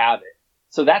has to have it.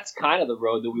 So that's kind of the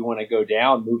road that we want to go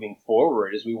down moving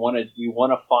forward. Is we want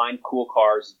to find cool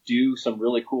cars, do some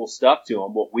really cool stuff to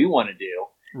them, what we want to do,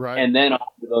 right? And then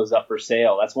offer those up for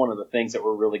sale. That's one of the things that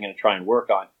we're really going to try and work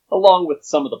on, along with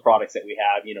some of the products that we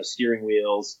have. Steering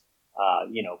wheels.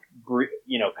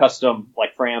 Custom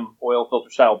like Fram oil filter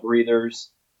style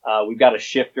breathers. We've got a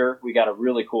shifter. We got a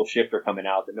really cool shifter coming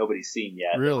out that nobody's seen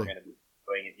yet. Really? We're going to be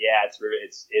doing it. Yeah,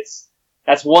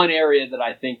 that's one area that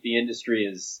I think the industry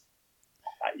is.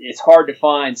 It's hard to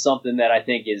find something that I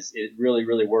think it really,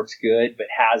 really works good, but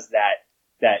has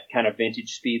that kind of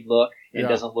vintage speed look and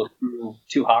doesn't look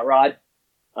too hot rod.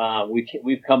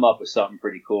 We've come up with something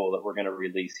pretty cool that we're going to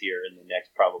release here in the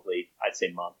next probably, I'd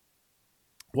say, month.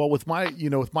 Well, with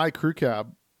my crew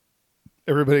cab,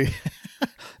 everyone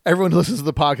listens to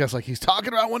the podcast like he's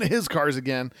talking about one of his cars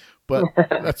again, but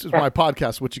that's just my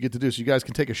podcast, what you get to do. So you guys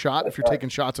can take a shot if you're taking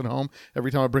shots at home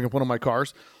every time I bring up one of my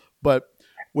cars. But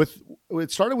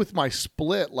it started with my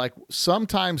split, like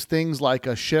sometimes things like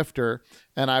a shifter,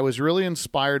 and I was really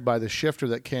inspired by the shifter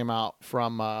that came out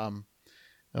from,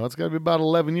 it's got to be about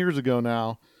 11 years ago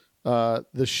now,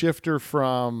 the shifter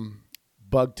from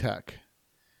Bug Tech.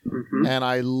 Mm-hmm. And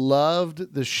I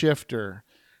loved the shifter.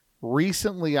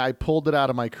 Recently, I pulled it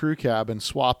out of my crew cab and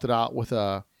swapped it out with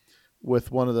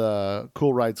one of the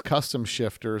Cool Rides custom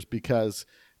shifters, because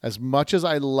as much as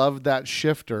I loved that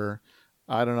shifter,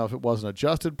 I don't know if it wasn't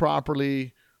adjusted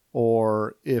properly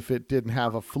or if it didn't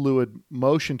have a fluid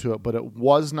motion to it, but it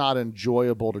was not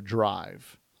enjoyable to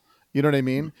drive. You know what I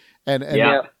mean? And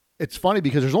it's funny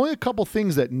because there's only a couple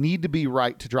things that need to be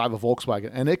right to drive a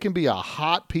Volkswagen, and it can be a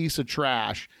hot piece of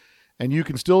trash, and you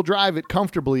can still drive it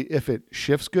comfortably if it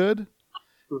shifts good,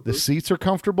 the seats are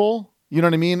comfortable, you know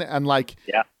what I mean, and like,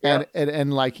 and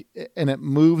it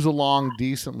moves along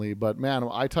decently. But man,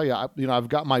 I tell you, I've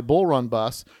got my Bull Run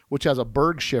bus, which has a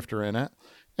Berg shifter in it,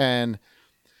 and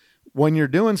when you're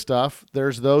doing stuff,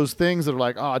 there's those things that are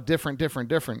like, oh, different,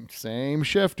 same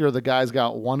shifter. The guy's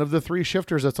got one of the 3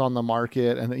 shifters that's on the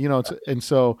market. And,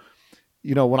 so,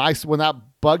 when that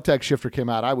BugTech shifter came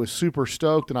out, I was super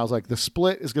stoked, and I was like, the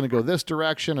split is going to go this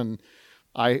direction. And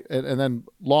then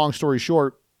long story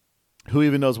short, who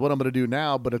even knows what I'm going to do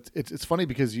now, but it's funny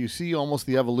because you see almost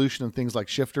the evolution in things like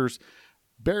shifters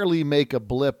barely make a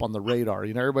blip on the radar.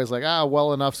 Everybody's like,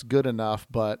 well enough's good enough,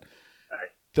 but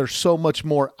there's so much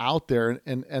more out there,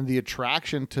 and the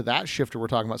attraction to that shifter we're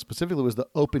talking about specifically was the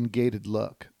open gated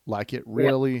look. Like it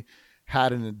really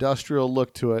had an industrial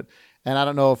look to it. And I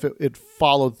don't know if it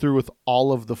followed through with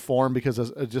all of the form,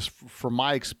 because just from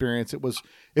my experience, it was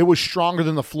stronger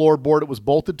than the floorboard it was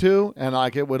bolted to, and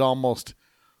like it would almost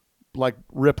like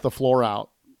rip the floor out,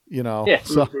 Yeah.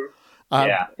 So,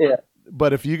 yeah.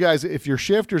 But if your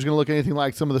shifter is going to look anything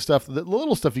like some of the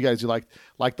little stuff you guys do, like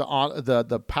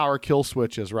the power kill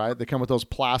switches, right? They come with those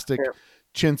plastic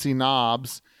chintzy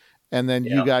knobs, and then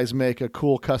you guys make a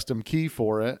cool custom key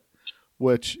for it,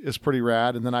 which is pretty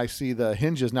rad. And then I see the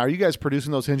hinges. Now, are you guys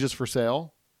producing those hinges for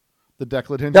sale? The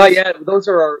decklet hinges? No, yeah, those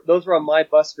are on my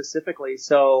bus specifically.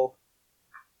 So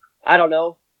I don't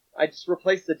know. I just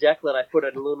replaced the decklet. I put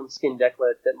an aluminum skin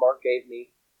decklet that Mark gave me.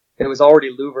 It was already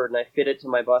louvered, and I fit it to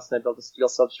my bus, and I built a steel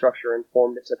substructure and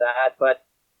formed it to that, but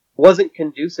wasn't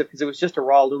conducive because it was just a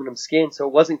raw aluminum skin, so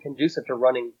it wasn't conducive to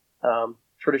running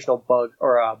traditional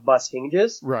bus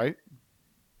hinges. Right.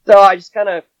 So I just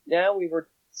we were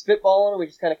spitballing, and we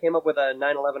just kind of came up with a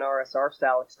 911 RSR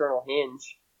style external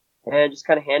hinge, and just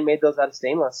kind of handmade those out of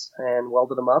stainless and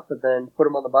welded them up, and then put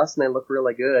them on the bus, and they look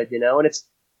really good, and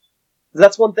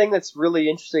that's one thing that's really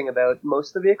interesting about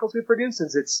most of the vehicles we produce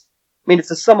is it's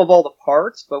the sum of all the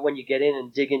parts, but when you get in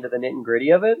and dig into the nit and gritty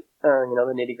of it, the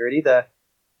nitty gritty, the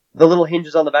little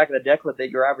hinges on the back of the decklet that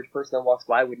your average person that walks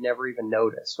by would never even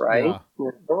notice, right?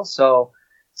 Yeah. So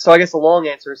I guess the long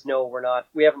answer is no,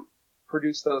 we haven't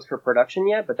produced those for production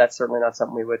yet, but that's certainly not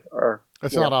something we would,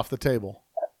 it's not off the table.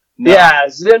 No. Yeah,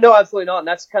 no, absolutely not. And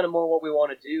that's kind of more what we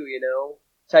want to do,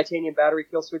 titanium battery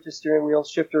kill switches, steering wheels,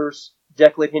 shifters,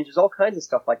 decklet hinges, all kinds of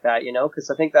stuff like that, because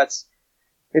I think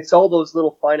it's all those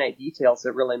little finite details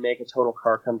that really make a total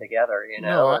car come together,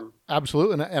 No,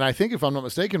 absolutely. And I think if I'm not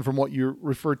mistaken from what you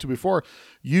referred to before,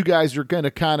 you guys are going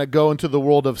to kind of go into the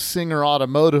world of Singer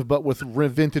Automotive, but with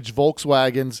vintage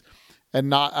Volkswagens and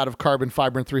not out of carbon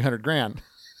fiber and $300,000.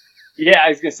 Yeah, I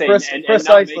was going to say, and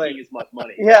not making as much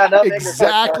money. Yeah, not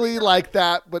exactly like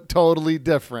that, but totally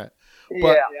different.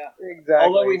 But, exactly.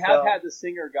 Although we have had the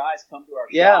Singer guys come to our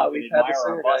shop and we've admire had the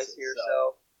Singer our buses, guys here,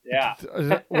 so.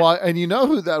 Yeah. Well, and you know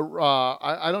who that,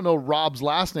 I don't know Rob's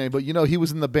last name, but he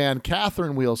was in the band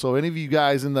Catherine Wheel. So any of you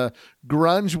guys in the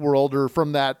grunge world or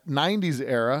from that 90s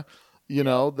era,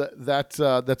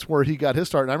 that's where he got his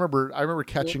start. And I remember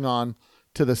catching on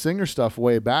to the Singer stuff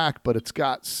way back, but it's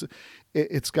got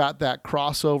that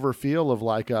crossover feel of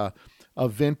like a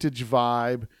vintage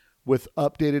vibe with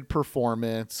updated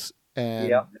performance.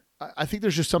 And I think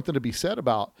there's just something to be said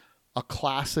about a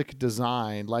classic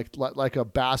design, like a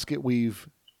basket weave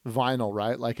vinyl,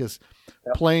 right? Like as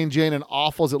plain Jane and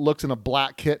awful as it looks in a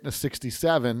black kit in a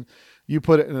 67, you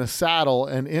put it in a saddle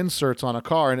and inserts on a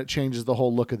car, and it changes the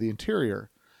whole look of the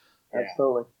interior.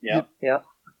 Absolutely. Yeah.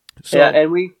 So,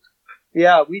 and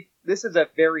this is a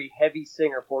very heavy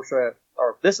Singer Porsche,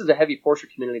 or this is a heavy Porsche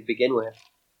community to begin with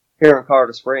here in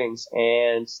Colorado Springs,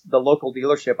 and the local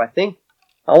dealership. I think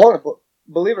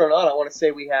believe it or not, I want to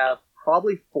say we have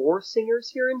probably 4 Singers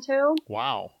here in town.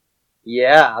 Wow.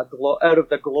 Yeah, out of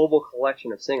the global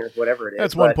collection of Singers, whatever it is.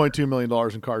 That's $1.2 million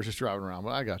in cars just driving around.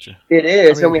 But I got you. It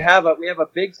is, and we have a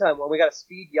big time one. We got a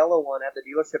speed yellow one at the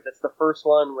dealership. That's the first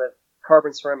one with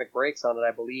carbon ceramic brakes on it,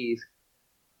 I believe.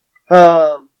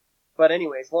 But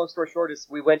anyways, long story short is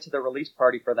we went to the release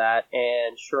party for that,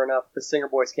 and sure enough, the Singer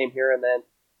boys came here, and then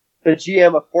the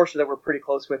GM of Porsche that we're pretty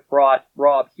close with brought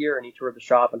Rob here, and he toured the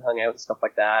shop and hung out and stuff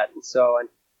like that. And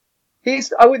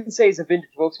I wouldn't say he's a vintage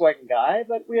Volkswagen guy,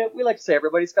 but we like to say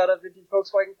everybody's got a vintage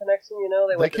Volkswagen connection,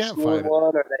 They went to school in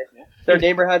one, or their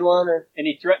neighbor had one. And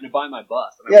he threatened to buy my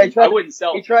bus. I wouldn't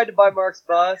sell it. He tried to buy Mark's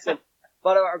bus,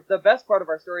 but the best part of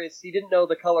our story is he didn't know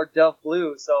the color Dove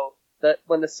Blue, so that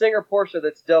when the Singer Porsche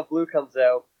that's Dove Blue comes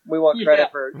out, we want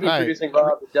credit for introducing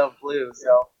Rob to Dove Blue.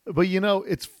 So, but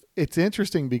it's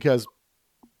interesting because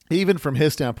even from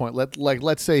his standpoint,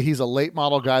 let's say he's a late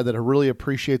model guy that really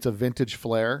appreciates a vintage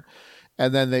flair,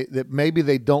 and then maybe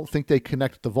they don't think they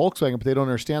connect with the Volkswagen, but they don't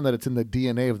understand that it's in the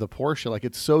DNA of the Porsche. Like,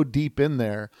 it's so deep in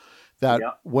there that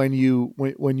when you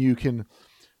can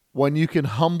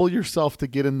humble yourself to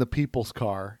get in the people's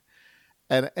car,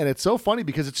 and it's so funny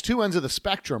because it's two ends of the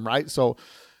spectrum, right? So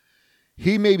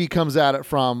he maybe comes at it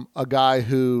from a guy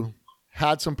who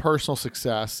had some personal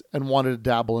success and wanted to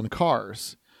dabble in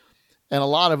cars. And a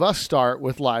lot of us start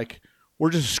with like,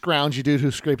 we're just a scroungy dude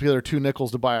who scraped together 2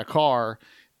 nickels to buy a car,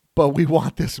 but we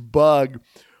want this bug.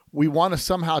 We want to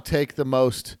somehow take the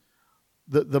most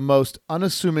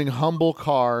unassuming, humble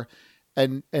car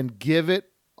and give it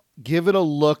a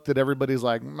look that everybody's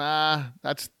like, nah,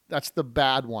 that's the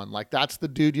bad one. Like, that's the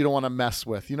dude you don't want to mess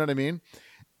with. You know what I mean?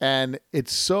 And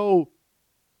it's so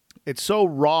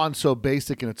raw and so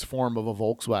basic in its form of a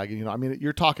Volkswagen. You know, I mean,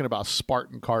 you're talking about a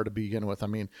Spartan car to begin with. I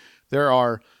mean,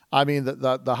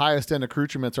 the highest end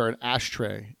accoutrements are an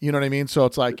ashtray. You know what I mean? So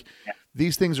it's like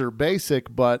these things are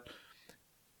basic, but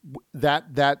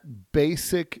that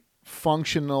basic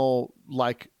functional,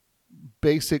 like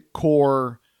basic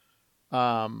core,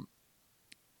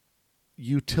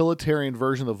 utilitarian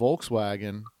version of the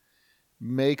Volkswagen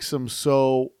makes them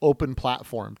so open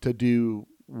platform to do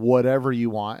whatever you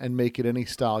want and make it any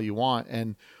style you want.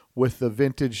 And with the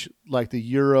vintage, like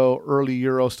the early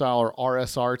Euro style or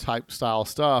RSR type style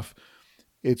stuff,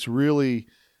 it's really,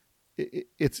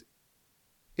 it's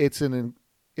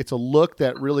a look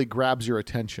that really grabs your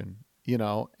attention, you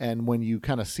know? And when you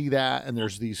kind of see that, and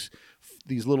there's these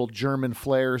little German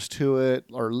flares to it,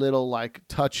 or little like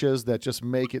touches that just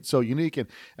make it so unique. And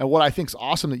what I think is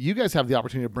awesome that you guys have the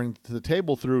opportunity to bring to the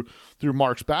table through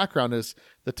Mark's background is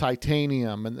the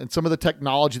titanium and some of the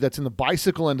technology that's in the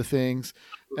bicycle end of things.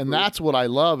 And that's what I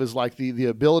love, is like the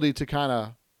ability to kind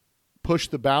of push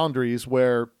the boundaries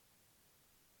where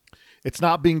it's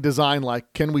not being designed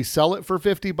like, can we sell it for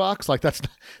 $50? Like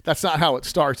that's not how it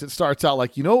starts. It starts out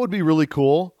like, you know, it would be really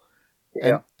cool.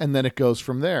 Yeah. And then it goes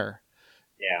from there.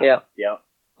 Yeah.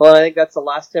 Well, I think that's the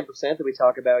last 10% that we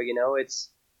talk about. You know, it's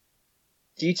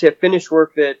detail, finish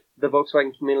work that the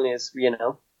Volkswagen community is, you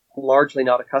know, largely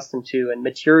not accustomed to, and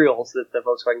materials that the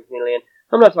Volkswagen community, and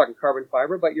I'm not talking carbon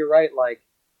fiber, but you're right, like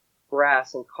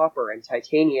brass and copper and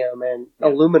titanium and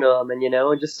aluminum, and, you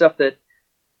know, and just stuff that,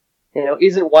 you know,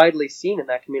 isn't widely seen in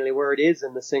that community where it is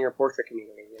in the Singer Porsche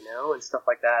community, you know, and stuff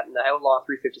like that, and the Outlaw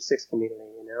 356 community,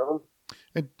 you know.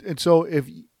 And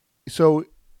so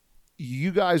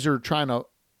you guys are trying to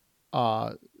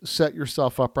set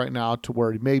yourself up right now to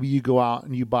where maybe you go out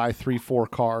and you buy 3-4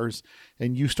 cars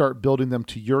and you start building them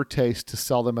to your taste to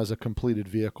sell them as a completed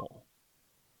vehicle.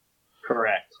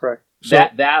 Correct. So,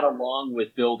 that along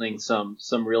with building some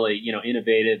really, you know,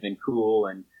 innovative and cool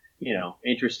and, you know,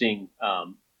 interesting,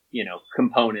 you know,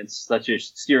 components such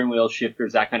as steering wheel,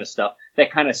 shifters, that kind of stuff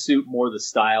that kind of suit more the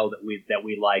style that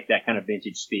we like, that kind of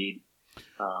vintage speed.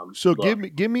 So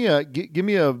look. give me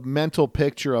a mental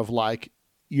picture of like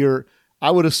I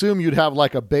would assume you'd have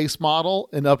like a base model,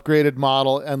 an upgraded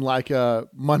model, and like a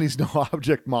money's no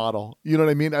object model. You know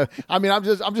what I mean? I'm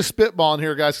just spitballing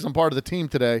here, guys, because I'm part of the team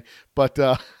today. But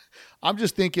I'm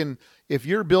just thinking, if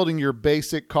you're building your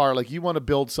basic car, like you want to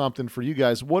build something for you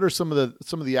guys, what are some of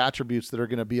the attributes that are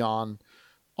going to be on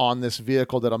this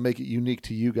vehicle that'll make it unique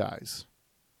to you guys?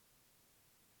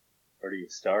 Where do you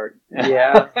start?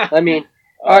 Yeah, I mean,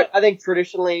 I think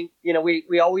traditionally, you know,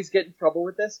 we always get in trouble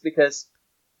with this because,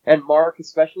 and Mark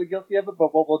especially guilty of it,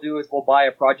 but what we'll do is we'll buy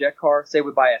a project car, say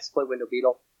we buy a split window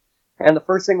Beetle, and the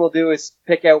first thing we'll do is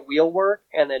pick out wheel work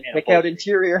and then pick out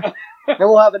interior. Then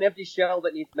we'll have an empty shell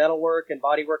that needs metal work and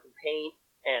body work and paint,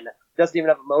 and doesn't even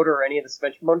have a motor or any of the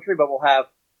suspension componentry, but we'll have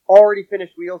already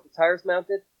finished wheels with tires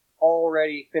mounted,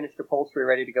 already finished upholstery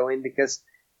ready to go in, because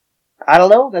I don't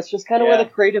know, that's just kind of where the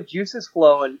creative juices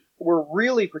flow, and we're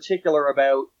really particular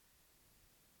about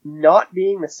not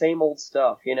being the same old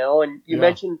stuff, you know, and you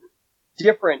mentioned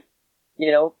different,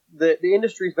 you know, the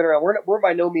industry's been around. We're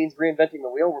by no means reinventing the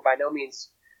wheel. We're by no means,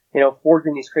 you know,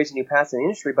 forging these crazy new paths in the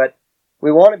industry, but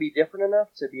we want to be different enough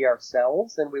to be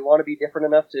ourselves, and we want to be different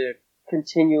enough to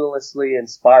continuously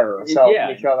inspire ourselves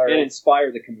and each other. And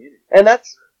inspire the community. And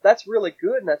that's really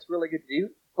good, and that's really good to do.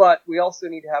 But we also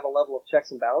need to have a level of checks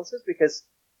and balances, because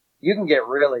you can get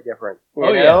really different, you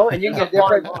know? And you can get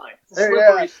different. It's a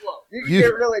slippery slope. You can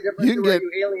get really different where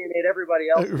you alienate everybody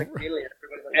else in the community.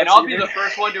 And I'll be the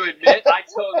first one to admit I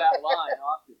toe that line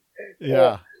often.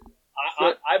 Yeah.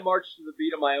 I march to the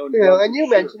beat of my own. You know, and you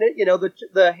mentioned it, you know,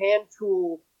 the hand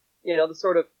tooled, you know, the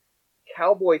sort of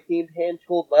cowboy themed hand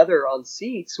tooled leather on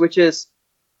seats, which is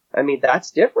I mean,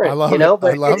 that's different, I love you know, it.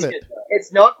 but I love it.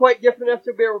 it's not quite different enough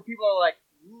to where people are like,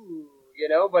 ooh, you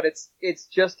know, but it's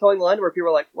just towing the line where people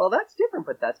are like, well, that's different,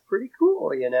 but that's pretty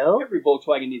cool, you know? Every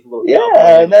Volkswagen needs a little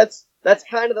Yeah, and that's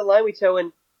kind of the line we tow,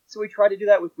 and so we try to do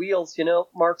that with wheels, you know.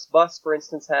 Mark's bus, for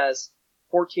instance, has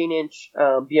 14-inch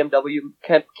BMW,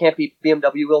 can't be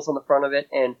BMW wheels on the front of it,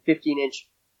 and 15-inch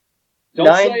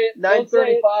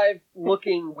 935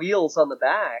 looking wheels on the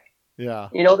back. Yeah.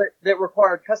 You know, that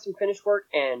required custom finish work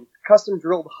and custom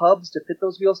drilled hubs to fit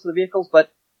those wheels to the vehicles,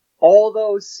 but all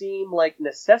those seem like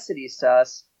necessities to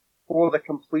us for the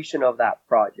completion of that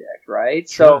project, right?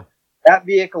 Sure. So that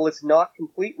vehicle is not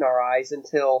complete in our eyes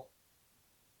until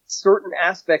certain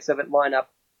aspects of it line up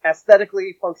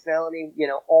aesthetically, functionality, you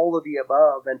know, all of the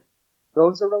above, and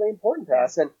those are really important to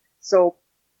us. And so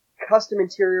custom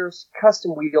interiors,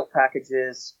 custom wheel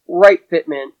packages, right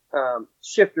fitment,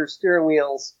 shifters, steering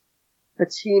wheels,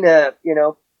 patina, you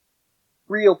know,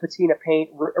 real patina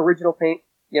paint, original paint,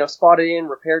 you know, spotted in,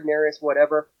 repaired in areas,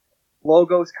 whatever.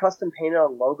 Logos, custom painted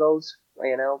on logos,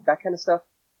 you know, that kind of stuff.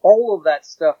 All of that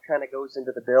stuff kind of goes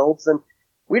into the builds. And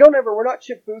we're not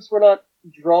chip booths, we're not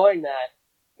drawing that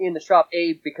in the shop,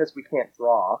 because we can't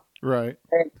draw. Right.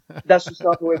 And that's just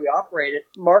not the way we operate it.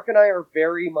 Mark and I are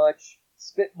very much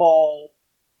spitball,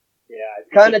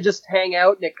 kind of just hang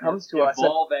out and it comes to us.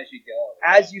 Evolve as you go.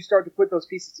 As you start to put those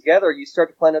pieces together, you start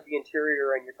to plan out the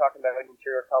interior, and you're talking about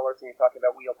interior colors, and you're talking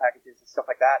about wheel packages and stuff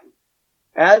like that. And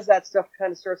as that stuff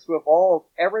kind of starts to evolve,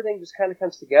 everything just kind of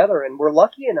comes together, and we're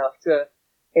lucky enough to,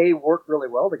 work really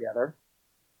well together,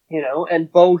 you know,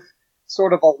 and both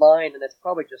sort of align, and it's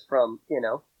probably just from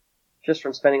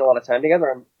spending a lot of time together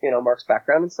and, you know, Mark's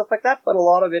background and stuff like that, but a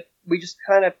lot of it, we just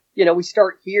kind of, you know, we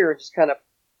start here and just kind of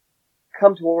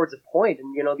come towards a point,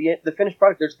 and, you know, the finished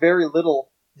product, there's very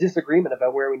little disagreement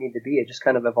about where we need to be. It just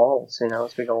kind of evolves, you know,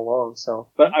 as we go along. So,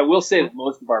 but I will say that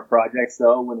most of our projects,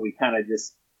 though, when we kind of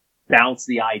just bounce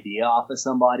the idea off of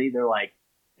somebody, they're like,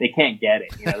 they can't get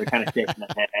it. You know, they're kind of shaking their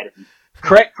head. And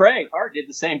Craig Hart did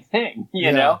the same thing.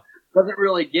 You know, doesn't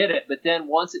really get it. But then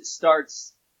once it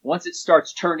starts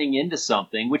turning into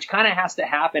something, which kind of has to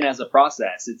happen as a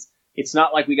process. It's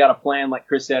not like we got a plan, like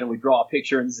Chris said, and we draw a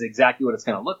picture and this is exactly what it's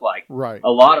going to look like. Right.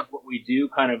 A lot of what we do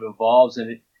kind of evolves,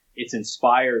 and it's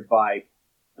inspired by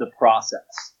the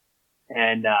process.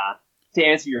 And to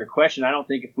answer your question, I don't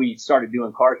think if we started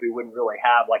doing cars, we wouldn't really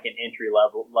have like an entry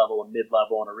level, a mid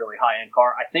level, and a really high end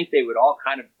car. I think they would all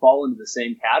kind of fall into the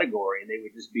same category, and they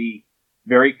would just be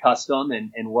very custom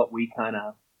and what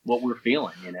we're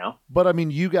feeling, you know. But I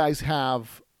mean, you guys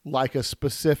have like a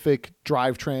specific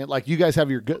drivetrain. Like you guys have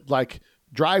your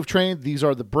drivetrain. These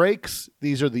are the brakes.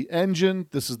 These are the engine.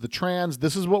 This is the trans.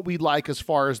 This is what we like as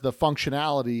far as the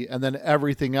functionality, and then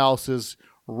everything else is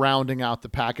rounding out the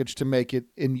package to make it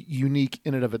unique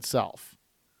in and of itself.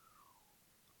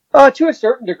 To a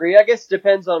certain degree, I guess it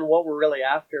depends on what we're really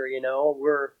after. You know,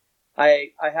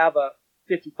 I have a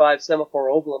 55 Semaphore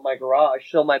oval in my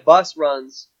garage, so my bus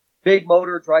runs big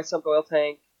motor, dry sump oil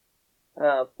tank,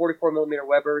 44 millimeter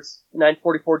Webers,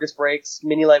 944 disc brakes,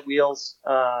 mini light wheels,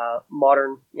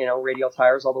 modern, you know, radial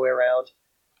tires all the way around.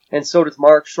 And so does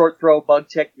Mark, short throw bug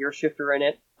tech gear shifter in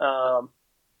it.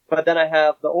 But then I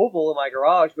have the oval in my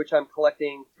garage, which I'm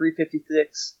collecting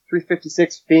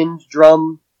 356 Finge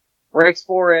drum brakes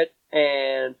for it.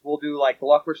 And we'll do like the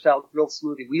Lockwood style grilled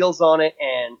smoothie wheels on it.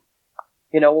 And,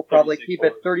 you know, we'll probably keep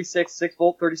it 36, 6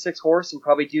 volt, 36 horse, and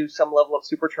probably do some level of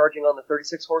supercharging on the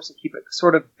 36 horse and keep it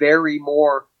sort of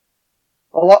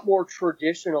a lot more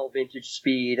traditional vintage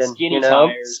speed and,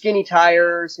 skinny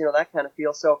tires, you know, that kind of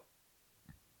feel. So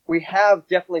we have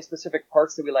definitely specific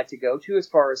parts that we like to go to as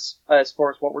far as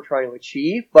what we're trying to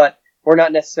achieve, but we're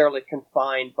not necessarily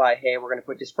confined by, hey, we're going to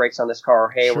put disc brakes on this car,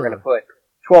 or hey, we're going to put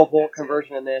 12 volt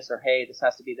conversion in this, or hey, this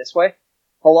has to be this way.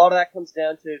 A lot of that comes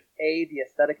down to A, the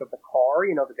aesthetic of the car,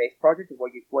 you know, the base project of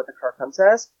what the car comes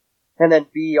as, and then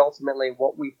B, ultimately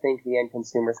what we think the end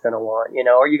consumer is going to want. You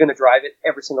know, are you going to drive it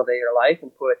every single day of your life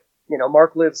and put, you know,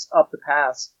 Mark lives up the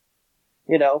pass,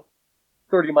 you know,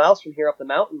 30 miles from here up the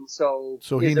mountain, so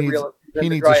he needs a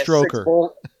stroker.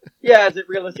 Yeah, is it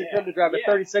realistic for him to drive a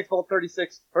 36 volt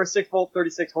 36 or 6 volt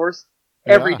 36 horse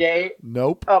every day?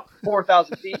 Nope. Up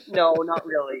 4,000 feet? No, not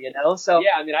really, you know? So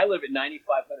yeah, I mean, I live at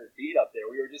 9,500 feet up there.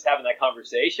 We were just having that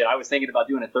conversation. I was thinking about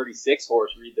doing a 36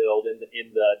 horse rebuild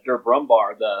in the Der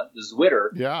Brumbar, the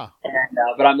Zwitter. Yeah. And,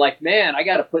 but I'm like, man, I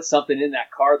got to put something in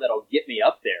that car that'll get me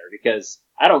up there, because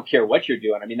I don't care what you're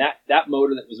doing. I mean, that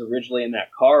motor that was originally in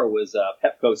that car was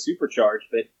Pepco supercharged,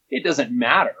 but it doesn't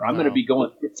matter. I'm going to be going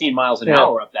 15 miles an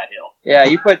hour up that hill. Yeah,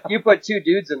 you put two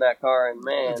dudes in that car, and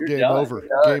man, Game over.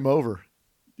 Game over.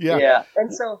 Yeah. Yeah.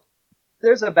 And so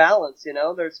there's a balance, you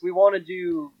know. We want to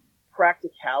do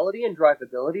practicality and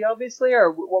drivability, obviously,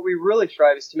 or what we really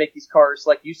strive is to make these cars,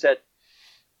 like you said,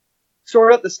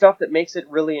 sort out the stuff that makes it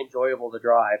really enjoyable to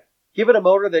drive. Give it a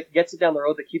motor that gets it down the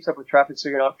road, that keeps up with traffic so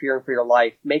you're not fearing for your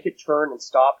life. Make it turn and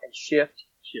stop and shift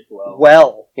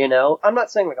well, you know. I'm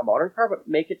not saying like a modern car, but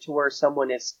make it to where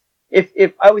someone is,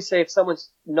 if I always say if someone's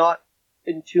not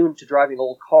in tune to driving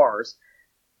old cars,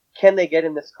 can they get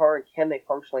in this car and can they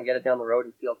functionally get it down the road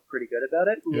and feel pretty good about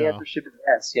it? And the answer should be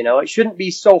yes, you know. It shouldn't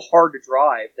be so hard to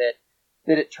drive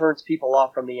that it turns people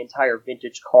off from the entire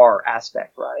vintage car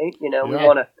aspect, right? You know, we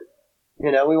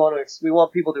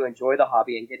want people to enjoy the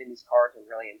hobby and get in these cars and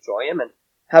really enjoy them and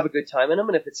have a good time in them.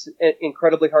 And if it's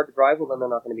incredibly hard to drive, well, then they're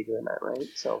not going to be doing that, right?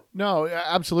 So no,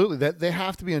 absolutely. That they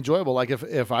have to be enjoyable. Like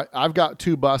if I've got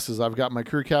two buses, I've got my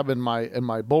crew cab and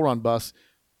my Bull Run bus.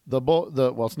 Well,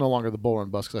 it's no longer the Bull Run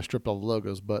bus because I stripped all the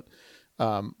logos, but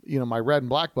my red and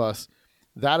black bus,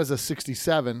 that is a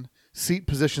 67. Seat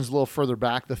position's a little further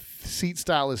back. The seat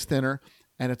style is thinner,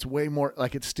 and it's way more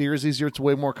like it steers easier. It's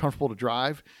way more comfortable to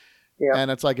drive. Yeah.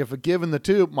 And it's like if given the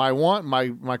two, my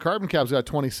carbon cab's got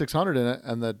 2600 in it,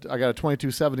 and I got a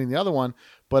 2270 in the other one,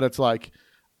 but it's like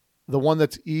the one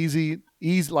that's easy,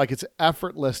 like it's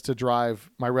effortless to drive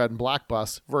my red and black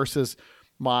bus versus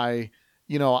my.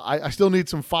 I still need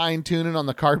some fine tuning on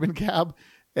the carbon cab,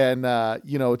 and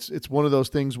it's one of those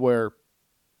things where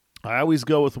I always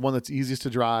go with the one that's easiest to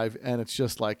drive, and it's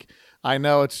just like I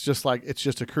know it's just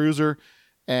a cruiser,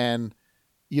 and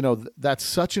that's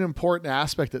such an important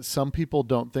aspect that some people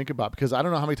don't think about, because I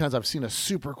don't know how many times I've seen a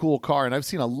super cool car, and I've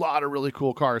seen a lot of really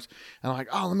cool cars, and I'm like,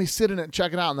 oh, let me sit in it and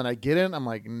check it out, and then I get in, I'm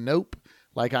like, nope,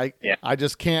 like I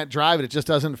just can't drive it. It just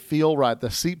doesn't feel right. The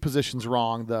seat position's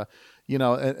wrong.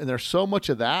 And there's so much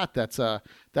of that's a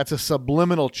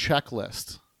subliminal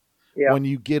checklist when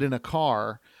you get in a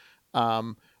car,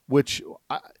 which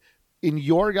in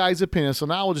your guys' opinion, so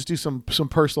now we'll just do some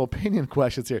personal opinion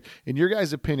questions here. In your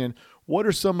guys' opinion, what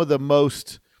are some of the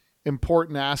most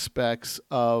important aspects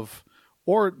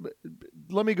or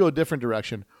let me go a different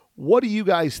direction. What do you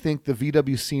guys think the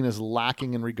VW scene is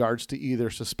lacking in regards to either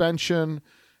suspension,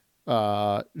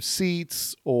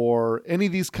 seats, or any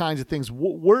of these kinds of things?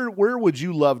 Where would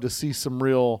you love to see some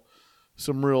real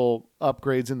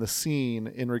upgrades in the scene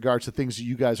in regards to things that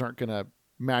you guys aren't going to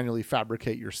manually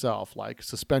fabricate yourself, like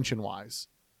suspension wise?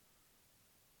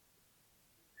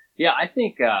 Yeah, I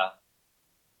think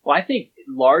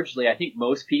largely, I think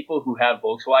most people who have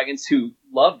Volkswagens who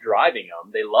love driving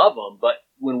them, they love them, but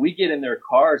when we get in their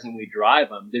cars and we drive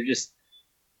them,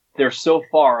 they're so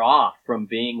far off from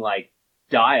being like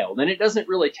dialed, and it doesn't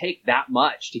really take that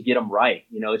much to get them right.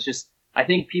 It's just, I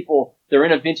think people, they're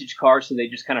in a vintage car, so they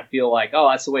just kind of feel like, oh,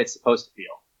 that's the way it's supposed to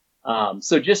feel.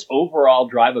 So just overall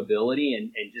drivability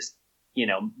and just,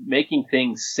 making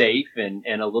things safe and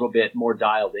a little bit more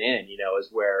dialed in,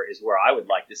 is where I would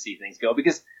like to see things go,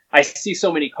 because I see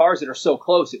so many cars that are so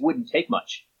close, it wouldn't take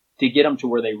much to get them to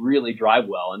where they really drive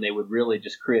well, and they would really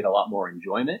just create a lot more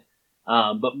enjoyment.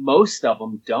 But most of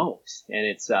them don't.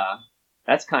 And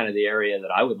that's kind of the area that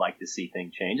I would like to see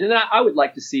things change. And I would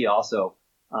like to see also,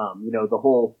 the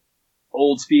whole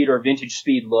old speed or vintage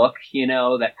speed look,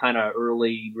 that kind of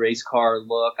early race car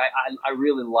look. I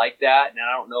really like that. And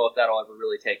I don't know if that'll ever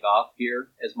really take off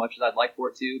here as much as I'd like for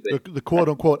it to. But the quote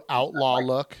unquote outlaw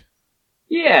look.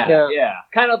 Yeah.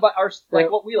 Kind of like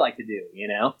what we like to do,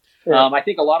 Yeah. I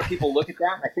think a lot of people look at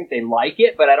that and I think they like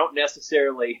it, but I don't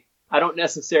necessarily, I don't know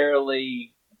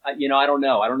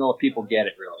if people get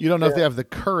it really. You don't know if they have the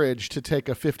courage to take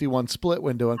a 51 split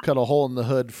window and cut a hole in the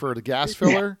hood for the gas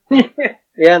filler.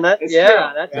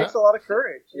 That takes a lot of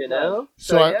courage,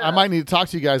 So I might need to talk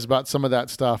to you guys about some of that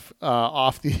stuff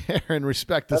off the air in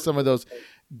respect to some of those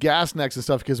gas necks and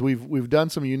stuff, because we've done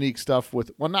some unique stuff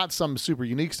with, well, not some super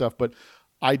unique stuff, but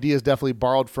ideas definitely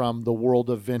borrowed from the world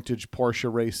of vintage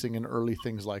Porsche racing and early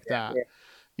things like that.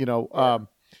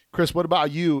 Chris, what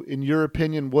about you? In your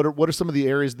opinion, what are some of the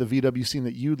areas of the VW scene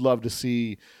that you'd love to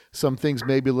see some things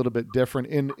maybe a little bit different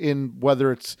in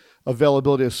whether it's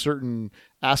availability of certain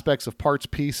aspects of parts,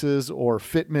 pieces, or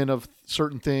fitment of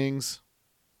certain things?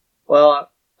 Well,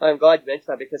 I'm glad you mentioned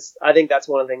that, because I think that's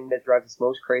one of the things that drives us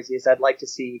most crazy is I'd like to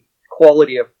see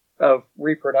quality of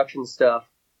reproduction stuff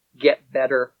get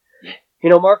better.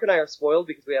 Mark and I are spoiled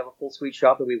because we have a full suite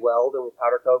shop that we weld and we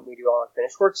powder coat and we do all our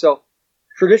finish work. So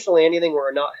traditionally, anything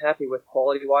we're not happy with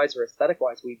quality-wise or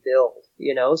aesthetic-wise, we build,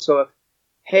 So if,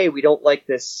 hey, we don't like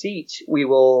this seat, we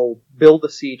will build a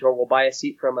seat, or we'll buy a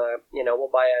seat from a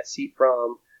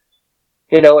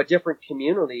different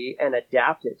community and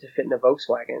adapt it to fit in a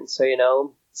Volkswagen. So,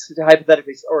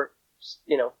 hypothetically, or,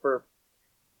 for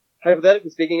hypothetically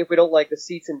speaking, if we don't like the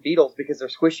seats in Beetles because they're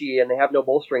squishy and they have no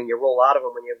bolstering, you roll out of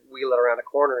them when you wheel it around a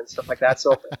corner and stuff like that.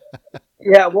 So,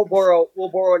 yeah, we'll borrow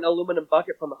an aluminum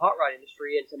bucket from the hot rod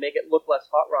industry, and to make it look less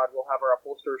hot rod, we'll have our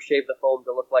upholsterers shave the foam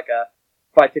to look like a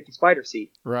 550 Spider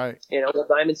seat. Right. We'll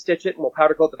diamond stitch it, and we'll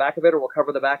powder coat the back of it, or we'll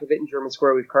cover the back of it in German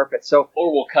square weave carpet. So,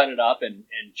 or we'll cut it up and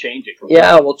change it completely.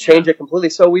 Yeah, we'll change it completely.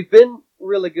 So we've been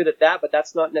really good at that, but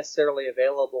that's not necessarily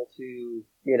available to,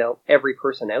 every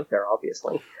person out there,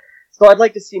 obviously. So I'd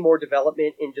like to see more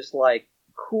development in just like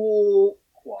cool,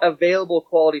 available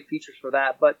quality features for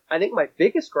that. But I think my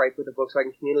biggest gripe with the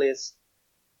Volkswagen community is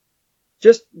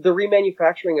just the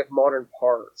remanufacturing of modern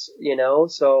parts,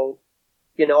 So,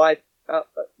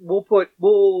 we'll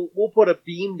put a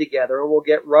beam together and we'll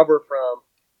get rubber from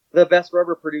the best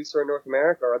rubber producer in North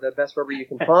America or the best rubber you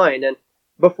can find. And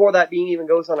before that beam even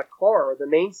goes on a car, the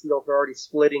main seals are already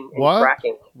splitting and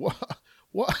cracking.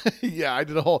 What? Yeah, I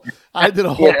did a whole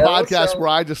podcast where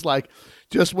I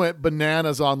just went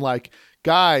bananas on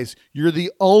guys, you're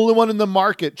the only one in the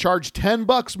market. Charge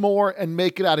 $10 more and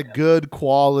make it out of good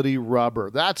quality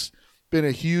rubber. That's been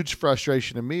a huge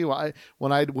frustration to me.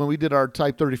 When we did our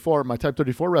Type 34, my Type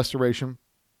 34 restoration,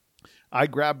 I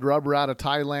grabbed rubber out of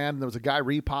Thailand, and there was a guy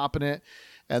repopping it,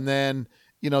 and then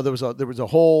there was a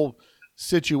whole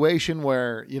situation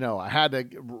where I had to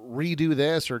redo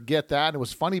this or get that. And it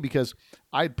was funny because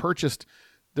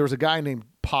there was a guy named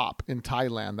Pop in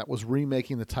Thailand that was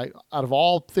remaking the Type, out of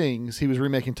all things, he was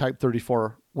remaking Type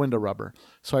 34 window rubber.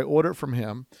 So I ordered it from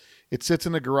him. It sits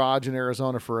in the garage in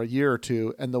Arizona for a year or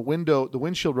two, and the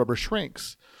windshield rubber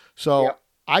shrinks. So yep.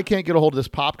 I can't get a hold of this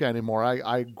Pop guy anymore.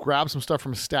 I grabbed some stuff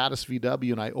from Status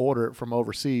VW and I order it from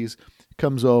overseas. It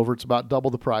comes over. It's about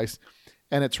double the price.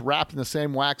 And it's wrapped in the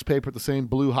same wax paper with the same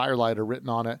blue highlighter written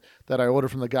on it that I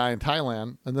ordered from the guy in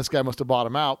Thailand. And this guy must have bought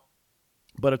him out.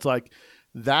 But it's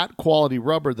that quality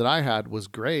rubber that I had was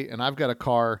great. And I've got a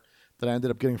car that I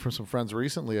ended up getting from some friends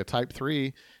recently, a Type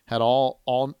 3, had all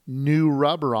new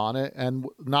rubber on it, and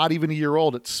not even a year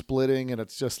old. It's splitting, and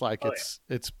it's just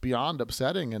it's beyond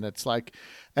upsetting. And it's I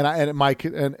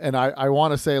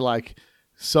want to say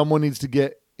someone needs to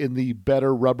get in the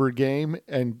better rubber game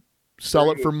and sell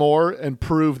it for more and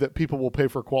prove that people will pay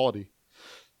for quality.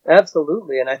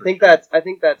 Absolutely. And I think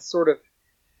that's sort of,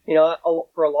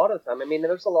 for a lot of the time,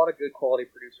 there's a lot of good quality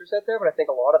producers out there, but I think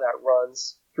a lot of that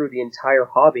runs through the entire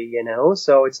hobby,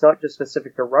 so it's not just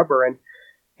specific to rubber. And,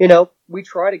 we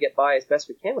try to get by as best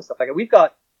we can with stuff like it. We've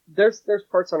got, there's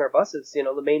parts on our buses,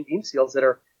 the main beam seals that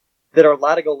are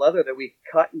Latigo leather that we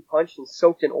cut and punched and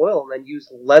soaked in oil and then used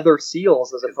leather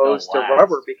seals as opposed to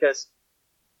rubber because,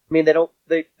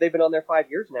 they've been on there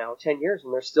 5 years now, 10 years,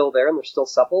 and they're still there and they're still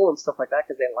supple and stuff like that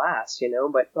because they last,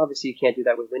 but obviously you can't do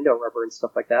that with window rubber and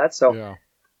stuff like that. So,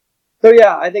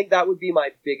 yeah, I think that would be my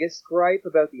biggest gripe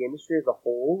about the industry as a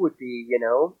whole would be,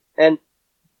 and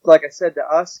like I said to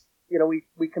us,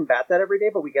 we combat that every day,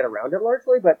 but we get around it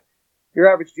largely. But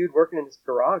your average dude working in his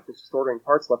garage is just ordering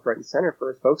parts left, right, and center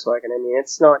for his Volkswagen.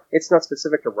 It's not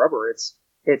specific to rubber.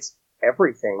 It's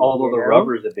everything. Although the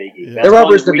rubber is a biggie. Yeah. The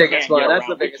rubber is the biggest one. That's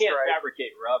the biggest. We can't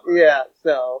fabricate rubber. Yeah.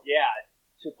 So. Yeah.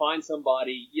 To find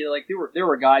somebody, there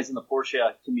were guys in the Porsche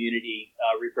community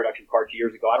reproduction parts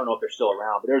years ago. I don't know if they're still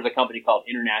around, but there was a company called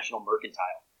International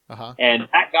Mercantile. Uh-huh. And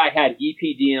that guy had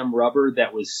EPDM rubber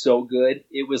that was so good.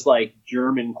 It was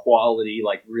German quality,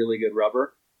 really good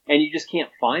rubber. And you just can't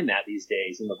find that these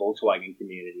days in the Volkswagen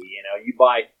community. You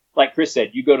buy, like Chris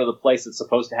said, you go to the place that's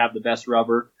supposed to have the best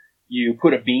rubber. You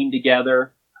put a beam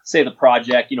together, say the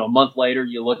project, a month later,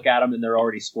 you look at them and they're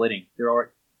already splitting.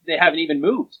 They haven't even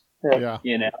moved. Yeah.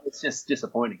 It's just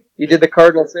disappointing. You did the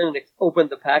cardinal sin and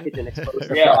opened the package and exposed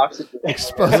it to oxygen.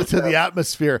 Expose it to the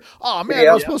atmosphere. Oh, man,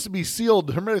 it was supposed to be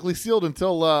sealed, hermetically sealed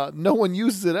until no one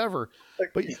uses it ever.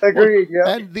 But, agreed,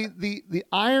 And the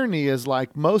irony is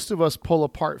most of us pull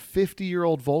apart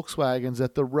 50-year-old Volkswagens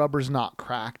that the rubber's not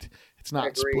cracked. It's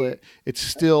not split. It's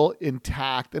still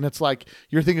intact. And it's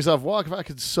you're thinking to yourself, well, if I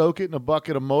could soak it in a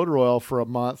bucket of motor oil for a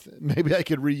month, maybe I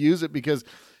could reuse it because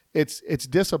it's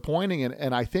disappointing.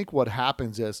 And I think what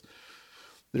happens is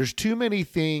there's too many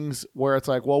things where it's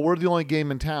well, we're the only game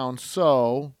in town.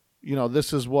 So,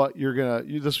 this is what you're going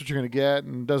to get,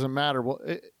 and it doesn't matter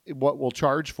what we'll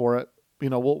charge for it.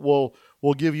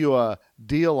 We'll give you a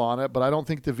deal on it, but I don't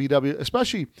think the VW,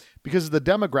 especially because of the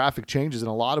demographic changes, and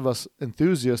a lot of us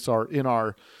enthusiasts are in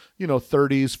our,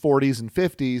 30s, 40s, and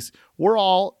 50s. We're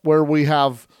all where we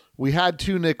had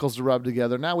 2 nickels to rub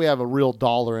together. Now we have a real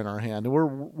dollar in our hand, and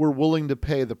we're willing to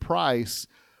pay the price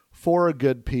for a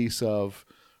good piece of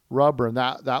rubber. And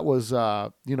that was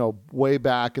way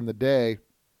back in the day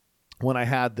when I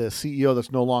had the CEO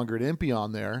that's no longer at Impey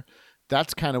on there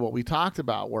that's kind of what we talked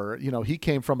about, where, you know, he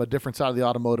came from a different side of the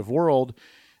automotive world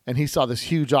and he saw this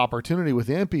huge opportunity with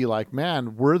Impy. Like,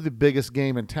 man, we're the biggest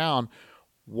game in town.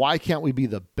 Why can't we be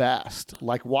the best?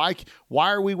 Like, why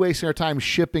are we wasting our time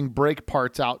shipping brake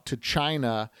parts out to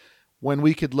China when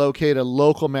we could locate a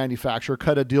local manufacturer,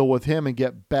 cut a deal with him and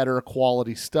get better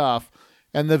quality stuff,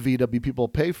 and the VW people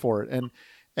pay for it? And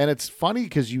it's funny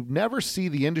because you never see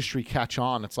the industry catch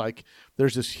on. It's like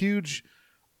there's this huge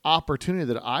opportunity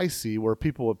that I see where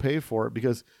people would pay for it,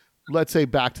 because let's say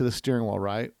back to the steering wheel,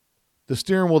 right? The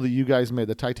steering wheel that you guys made,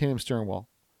 the titanium steering wheel,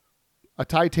 a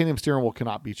titanium steering wheel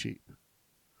cannot be cheap.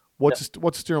 What's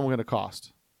the steering wheel going to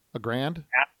cost? $1,000?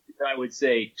 I would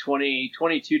say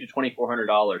 $2,200 to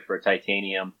 $2,400 for a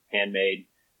titanium handmade.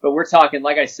 But we're talking,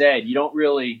 like I said, you don't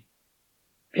really,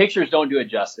 pictures don't do it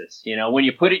justice. You know, when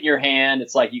you put it in your hand,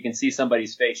 it's like you can see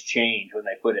somebody's face change when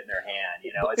they put it in their hand.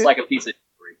 You know, it's like a piece of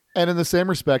jewelry. And in the same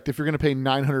respect, if you're going to pay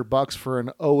 $900 for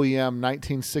an OEM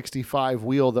 1965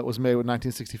 wheel that was made with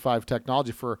 1965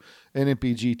 technology for an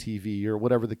Impy GTV or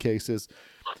whatever the case is,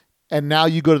 and now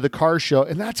you go to the car show,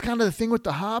 and that's kind of the thing with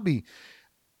the hobby.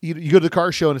 You go to the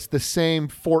car show and it's the same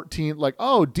 14, like,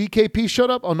 oh, DKP showed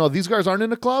up. Oh no, these guys aren't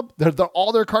in a club. They're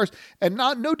all their cars, and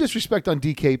no disrespect on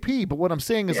DKP, but what I'm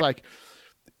saying is like,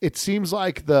 it seems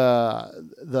like the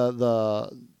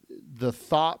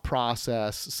thought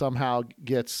process somehow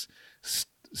gets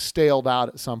staled out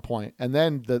at some point. And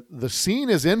then the scene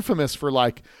is infamous for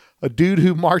like a dude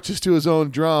who marches to his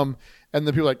own drum. And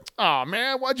then people are like, oh,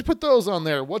 man, why'd you put those on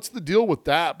there? What's the deal with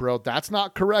that, bro? That's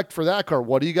not correct for that car.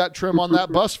 What do you got trim on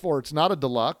that bus for? It's not a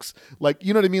deluxe. Like,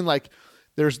 you know what I mean? Like,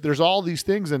 there's all these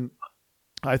things. And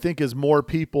I think as more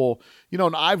people, you know,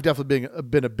 and I've definitely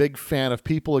been a big fan of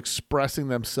people expressing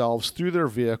themselves through their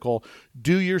vehicle,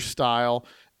 do your style.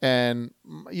 And,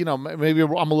 you know, maybe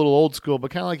I'm a little old school,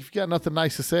 but kind of like, if you got nothing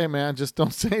nice to say, man, just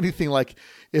don't say anything. Like,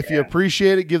 if you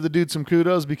appreciate it, give the dude some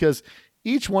kudos, because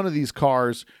each one of these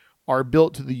cars are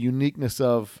built to the uniqueness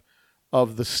of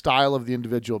the style of the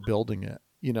individual building it,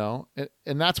 you know,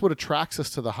 and that's what attracts us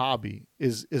to the hobby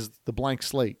is the blank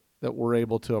slate that we're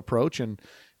able to approach.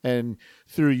 And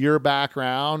through your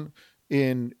background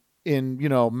in, you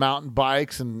know, mountain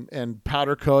bikes and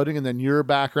powder coating, and then your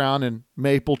background in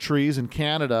maple trees in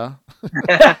Canada.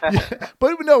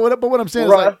 But what I'm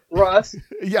saying is Russ.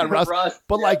 Yeah, Russ.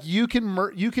 But yeah. like you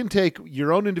can take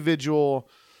your own individual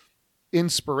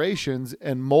inspirations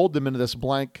and mold them into this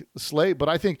blank slate. But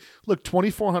I think, look,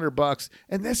 $2,400,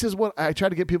 and this is what I try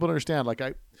to get people to understand. Like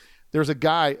there's a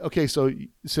guy, okay, so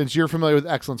since you're familiar with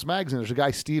Excellence Magazine, there's a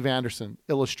guy, Steve Anderson,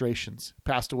 Illustrations,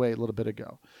 passed away a little bit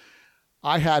ago.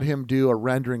 I had him do a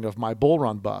rendering of my Bull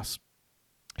Run bus.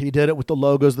 He did it with the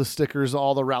logos, the stickers,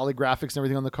 all the rally graphics and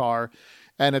everything on the car.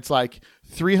 And it's like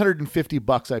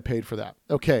 $350 I paid for that.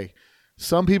 Okay.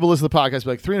 Some people listen to the podcast,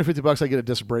 be like, $350, I get a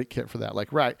disc brake kit for that.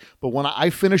 Like, right. But when I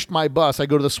finished my bus, I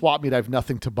go to the swap meet, I have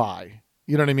nothing to buy.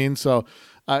 You know what I mean? So,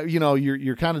 you know,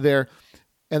 you're kind of there.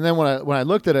 And then when I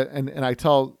looked at it and I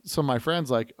tell some of my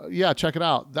friends, like, yeah, check it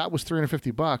out. That was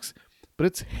 $350, but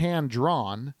it's hand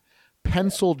drawn,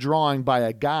 pencil drawing by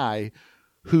a guy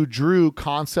who drew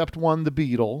Concept 1, the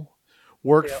Beetle,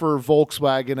 worked for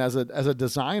Volkswagen as a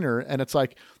designer. And it's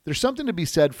like, there's something to be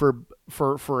said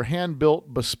for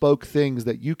hand-built bespoke things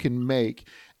that you can make.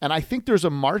 And I think there's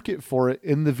a market for it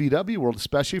in the VW world,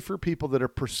 especially for people that are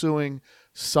pursuing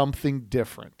something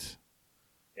different.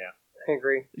 Yeah, I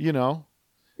agree. You know?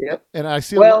 Yep. And I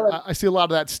see a lot of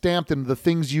that stamped in the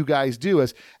things you guys do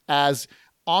as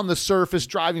on the surface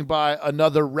driving by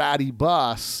another ratty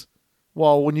bus.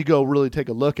 Well, when you go really take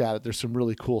a look at it, there's some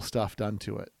really cool stuff done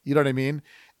to it. You know what I mean?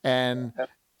 And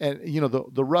you know,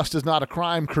 the Rust is Not a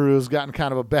Crime crew has gotten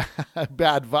kind of a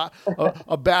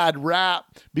bad rap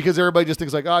because everybody just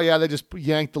thinks like, oh yeah, they just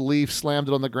yanked the leaf, slammed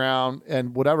it on the ground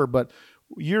and whatever. But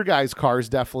your guys' cars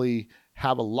definitely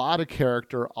have a lot of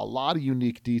character, a lot of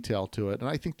unique detail to it. And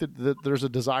I think that there's a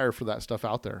desire for that stuff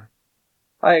out there.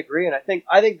 I agree. And I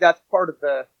think that's part of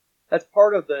the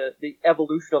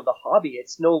evolution of the hobby.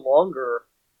 It's no longer,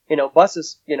 you know,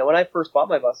 buses, you know, when I first bought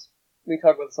my bus, we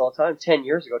talk about this all the time, 10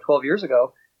 years ago, 12 years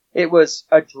ago, it was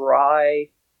a dry,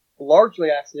 largely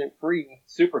accident-free,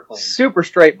 super clean, super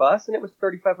straight bus, and it was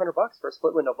 $3,500 for a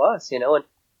split window bus, you know, and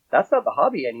that's not the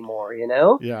hobby anymore, you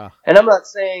know? Yeah. And I'm not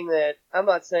saying that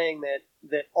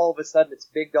all of a sudden it's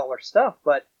big dollar stuff,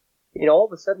 but, you know, all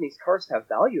of a sudden these cars have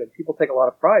value and people take a lot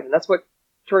of pride, and that's what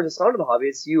turns us on to the hobby.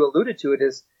 As you alluded to, it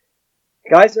is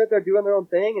guys are out there doing their own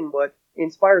thing, and what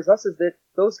inspires us is that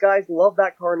those guys love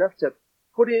that car enough to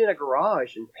put it in a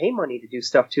garage and pay money to do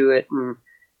stuff to it and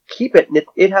keep it. And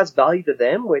it has value to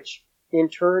them, which in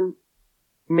turn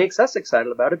makes us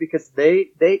excited about it because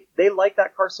they like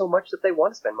that car so much that they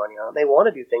want to spend money on it. They want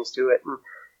to do things to it,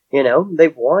 and they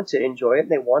want to enjoy it and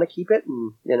they want to keep it,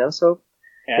 and so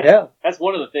yeah. That's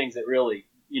one of the things that really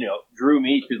drew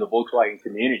me to the Volkswagen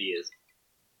community is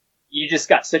you just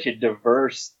got such a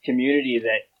diverse community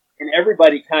that, and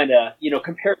everybody kind of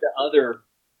compared to other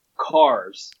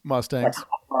cars, Mustangs, like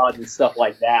hot rods and stuff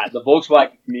like that, the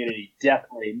Volkswagen community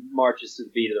definitely marches to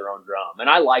the beat of their own drum, and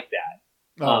I like that.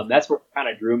 That's what kind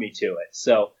of drew me to it.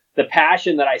 So the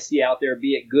passion that I see out there,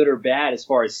 be it good or bad as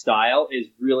far as style, is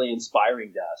really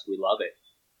inspiring to us. We love it.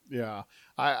 Yeah,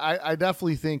 I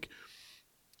definitely think,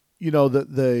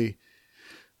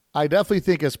 I definitely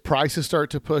think as prices start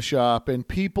to push up and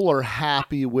people are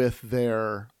happy with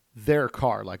their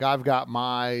car, like I've got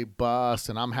my bus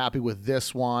and I'm happy with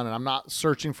this one and I'm not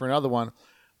searching for another one,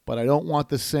 but I don't want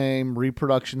the same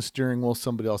reproduction steering wheel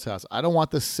somebody else has. I don't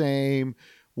want the same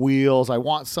wheels. I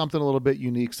want something a little bit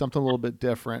unique, something a little bit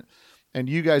different. And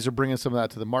you guys are bringing some of that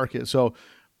to the market. So,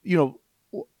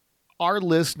 our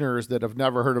listeners that have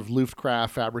never heard of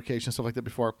Luftcraft fabrication, stuff like that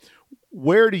before,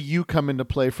 where do you come into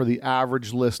play for the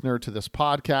average listener to this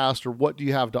podcast, or what do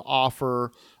you have to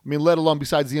offer? I mean, let alone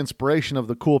besides the inspiration of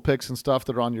the cool pics and stuff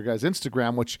that are on your guys'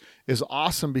 Instagram, which is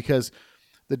awesome because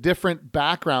the different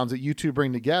backgrounds that you two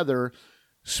bring together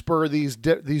spur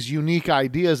these unique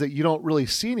ideas that you don't really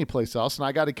see anyplace else. And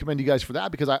I got to commend you guys for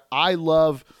that because I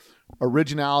love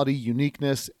originality,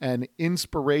 uniqueness, and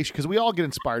inspiration, because we all get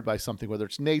inspired by something, whether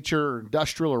it's nature or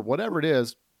industrial or whatever it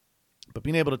is, but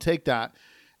being able to take that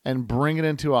and bring it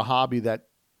into a hobby that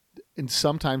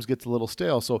sometimes gets a little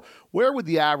stale. So where would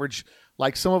the average,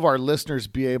 like some of our listeners,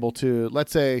 be able to,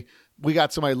 let's say we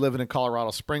got somebody living in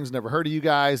Colorado Springs, never heard of you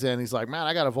guys, and he's like, man,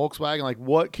 I got a Volkswagen. Like,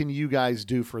 what can you guys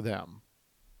do for them?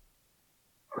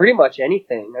 Pretty much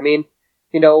anything. I mean,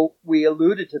 we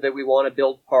alluded to that we want to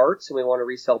build parts and we want to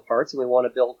resell parts and we want to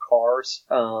build cars,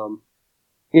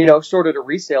 sort of to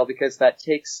resale, because that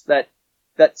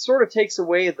sort of takes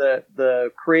away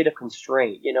the creative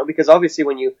constraint, because obviously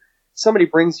when somebody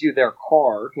brings you their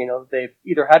car, they've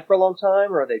either had for a long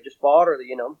time or they just bought, or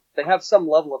they have some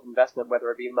level of investment, whether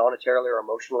it be monetarily or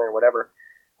emotionally or whatever.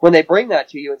 When they bring that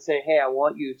to you and say, hey, I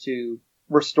want you to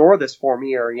restore this for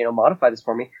me or, modify this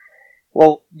for me.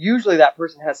 Well, usually that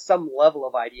person has some level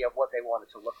of idea of what they want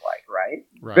it to look like, right?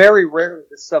 Very rarely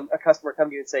does a customer come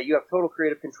to you and say, you have total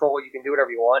creative control, you can do whatever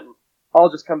you want, and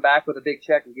I'll just come back with a big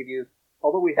check and give you,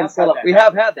 although we have had that.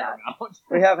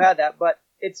 We have had that, but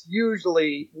it's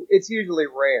usually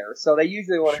rare. So they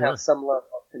usually want to have some level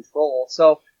of control.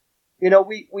 So,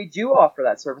 we do offer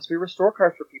that service. We restore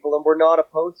cars for people, and we're not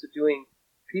opposed to doing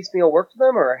piecemeal work to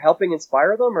them or helping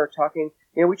inspire them or talking.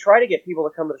 We try to get people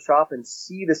to come to the shop and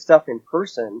see the stuff in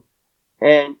person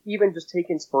and even just take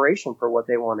inspiration for what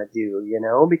they want to do,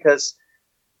 because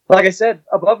like I said,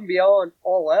 above and beyond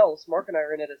all else, Mark and I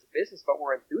are in it as a business, but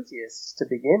we're enthusiasts to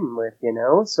begin with,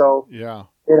 so yeah,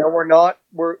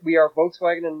 we are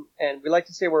Volkswagen and we like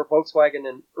to say we're Volkswagen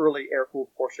and early air-cooled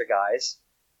Porsche guys,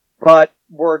 but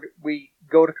we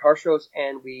go to car shows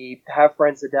and we have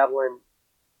friends that dabble in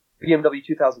BMW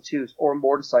 2002s or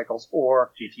motorcycles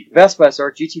or Vespas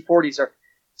or GT40s.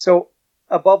 So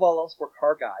above all else, we're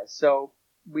car guys. So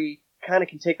we kind of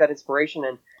can take that inspiration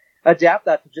and adapt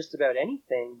that to just about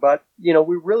anything. But, we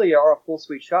really are a full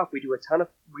suite shop. We do a ton of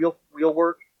wheel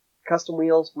work, custom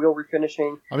wheels, wheel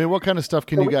refinishing. I mean, what kind of stuff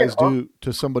can you guys do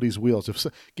to somebody's wheels?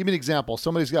 Give me an example.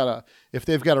 If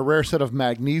they've got a rare set of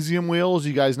magnesium wheels,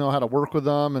 you guys know how to work with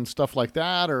them and stuff like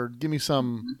that, or give me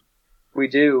some. We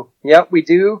do. Yep, we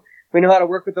do. We know how to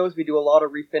work with those. We do a lot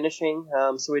of refinishing.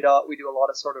 So we do a lot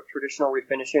of sort of traditional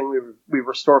refinishing. We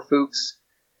restore Fuchs.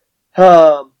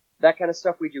 That kind of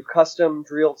stuff. We do custom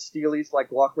drilled Steelies, like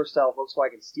Glockler style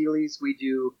Volkswagen Steelies. We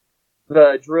do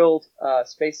the drilled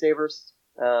Space Savers.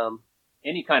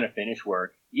 Any kind of finish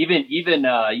work. Even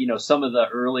some of the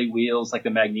early wheels, like the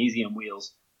magnesium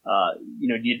wheels,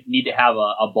 need to have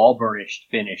a ball burnished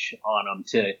finish on them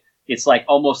it's like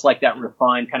almost like that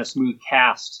refined kind of smooth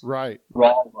cast raw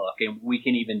look, and we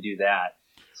can even do that.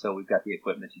 So we've got the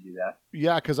equipment to do that.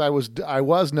 Yeah, because I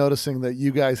was noticing that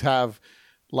you guys have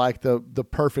like the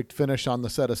perfect finish on the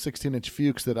set of 16-inch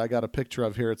Fuchs that I got a picture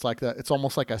of here. It's like that. It's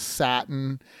almost like a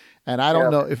satin, and I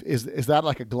don't know if is that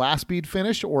like a glass bead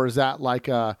finish, or is that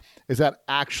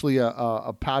actually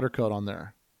a powder coat on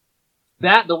there?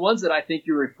 The ones that I think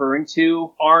you're referring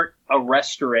to aren't a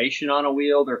restoration on a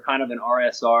wheel. They're kind of an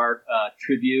RSR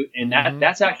tribute, and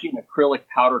that's actually an acrylic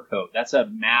powder coat. That's a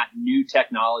matte new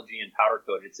technology in powder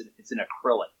coat. It's an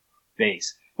acrylic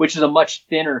base, which is a much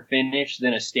thinner finish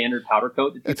than a standard powder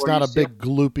coat. That It's people are not a used to. big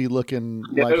gloopy looking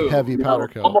No, like heavy no. powder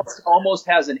coat. Almost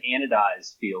has an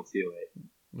anodized feel to it.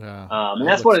 Yeah, And it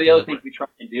that's one of looks the other good. things we try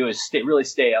to do is really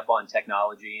stay up on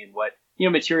technology and what,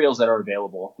 materials that are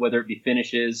available, whether it be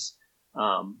finishes,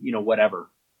 whatever.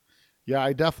 Yeah,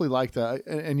 I definitely like that.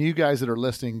 And you guys that are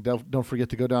listening, don't forget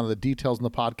to go down to the details in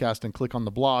the podcast and click on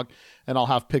the blog. And I'll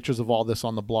have pictures of all this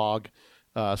on the blog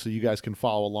so you guys can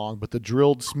follow along. But the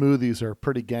drilled smoothies are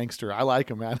pretty gangster. I like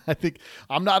them, man. I think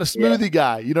I'm not a smoothie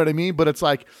guy. You know what I mean? But it's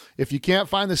like if you can't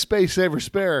find the Space Saver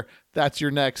Spare, that's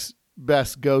your next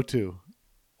best go-to.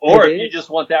 Or It if you is. just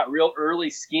want that real early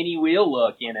skinny wheel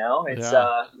look, it's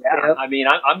Yeah. Yep. I mean,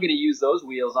 I'm going to use those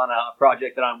wheels on a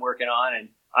project that I'm working on, and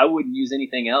I wouldn't use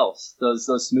anything else. Those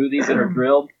smoothies that are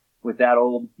drilled with that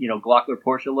old, Glockler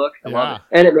Porsche look. I love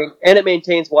it. And it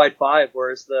maintains wide 5,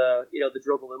 whereas the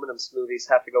drilled aluminum smoothies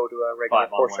have to go to a regular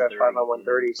 5 on Porsche 130. 5 on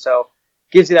 130. So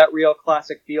gives you that real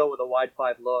classic feel with a wide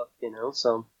 5 look,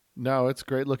 So No, it's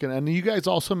great looking. And you guys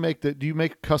also do you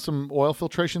make custom oil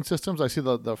filtration systems? I see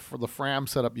the Fram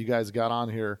setup you guys got on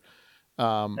here.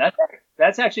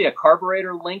 That's actually a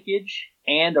carburetor linkage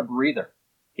and a breather.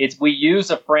 We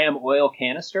use a Fram oil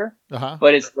canister, Uh-huh.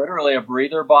 but it's literally a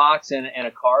breather box and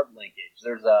a carb linkage.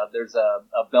 There's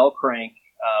a bell crank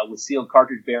with sealed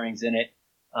cartridge bearings in it.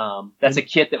 That's a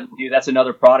kit that we do. That's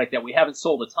another product that we haven't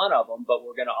sold a ton of them, but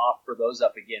we're going to offer those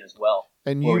up again as well.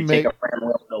 And where you we make take a Fram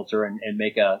oil filter and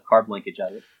make a carb linkage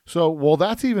out of it. well,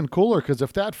 that's even cooler because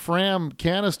if that Fram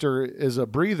canister is a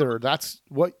breather, that's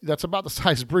about the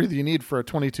size breather you need for a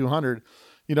 2200,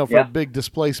 for a big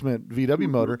displacement VW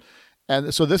motor.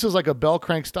 And so this is like a bell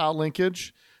crank style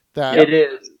linkage that it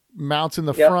is. mounts in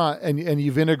the Yep. front, and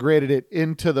you've integrated it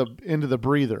into the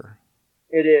breather.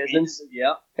 It is. And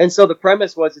Yeah. And so the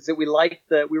premise was that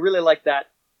we really like that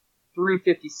through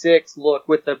 56 look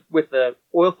with the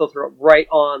oil filter right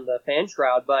on the fan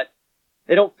shroud, but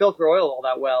they don't filter oil all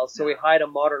that well. So we hide a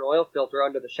modern oil filter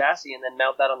under the chassis and then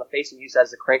mount that on the face and use that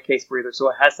as a crankcase breather. So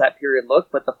it has that period look,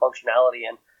 but the functionality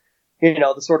and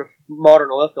the sort of modern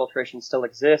oil filtration still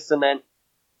exists. And then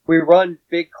we run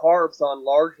big carbs on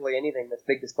largely anything that's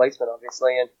big displacement,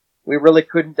 obviously, and we really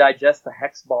couldn't digest the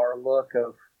hex bar look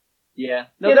of. Yeah.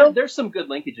 No, there's some good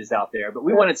linkages out there, but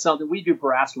we wanted something. We do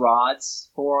brass rods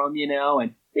for them,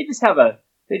 and they just have a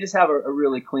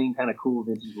really clean, kind of cool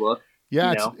vintage look.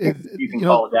 Yeah, you can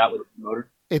call it that with a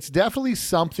motor. It's definitely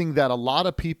something that a lot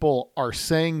of people are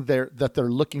saying they're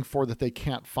looking for that they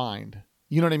can't find.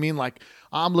 You know what I mean? Like,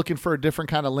 I'm looking for a different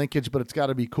kind of linkage, but it's got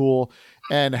to be cool.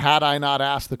 And had I not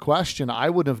asked the question, I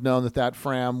wouldn't have known that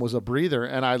Fram was a breather.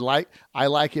 And I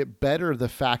like it better, the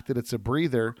fact that it's a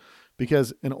breather,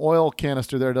 because an oil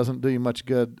canister there doesn't do you much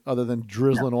good other than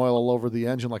drizzling oil all over the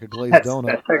engine like a glazed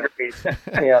donut.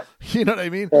 Yeah. You know what I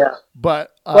mean? Yeah.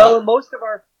 But well, most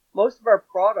of our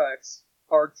products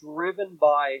are driven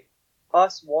by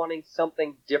us wanting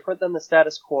something different than the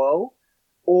status quo,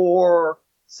 or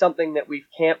something that we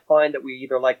can't find that we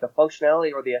either like the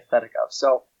functionality or the aesthetic of.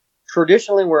 So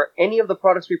traditionally, where any of the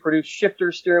products we produce,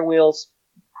 shifters, steering wheels,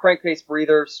 crankcase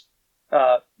breathers,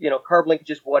 carb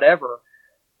linkages, whatever,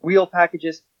 wheel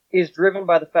packages, is driven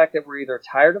by the fact that we're either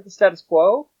tired of the status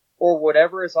quo or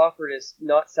whatever is offered is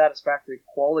not satisfactory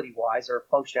quality-wise or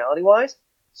functionality-wise.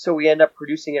 So we end up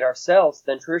producing it ourselves.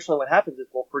 Then traditionally what happens is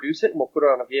we'll produce it and we'll put it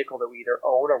on a vehicle that we either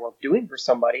own or we're doing for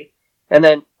somebody. And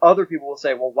then other people will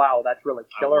say, well, wow, that's really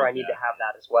killer. I need to have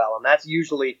that as well. And that's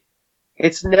usually,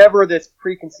 it's never this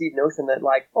preconceived notion that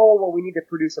like, oh, well, we need to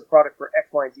produce a product for X,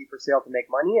 Y, and Z for sale to make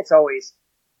money. It's always,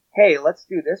 hey, let's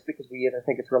do this because we either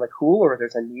think it's really cool or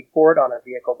there's a need for it on a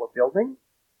vehicle we're building.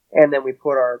 And then we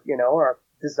put our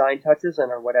design touches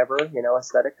and our whatever,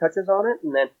 aesthetic touches on it.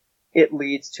 And then it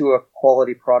leads to a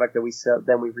quality product that we sell,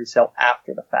 then we resell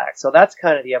after the fact. So that's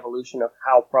kind of the evolution of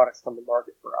how products come to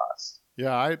market for us.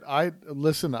 Yeah, I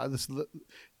listen.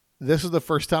 This is the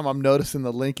first time I'm noticing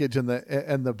the linkage and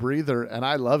the breather, and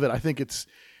I love it. I think it's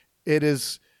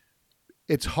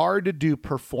hard to do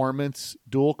performance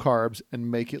dual carbs and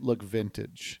make it look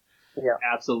vintage. Yeah,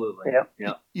 absolutely.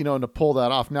 Yeah. And to pull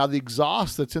that off. Now the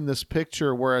exhaust that's in this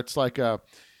picture, where it's like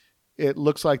it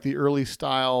looks like the early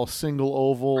style single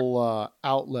oval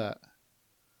outlet.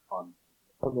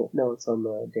 No, it's on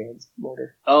the Dan's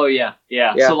motor. Oh, yeah.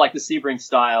 So like the Sebring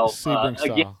style.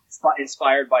 Again,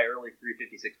 inspired by early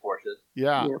 356 Porsches.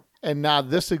 Yeah. And now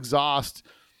this exhaust,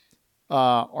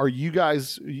 are you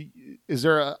guys, is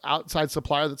there an outside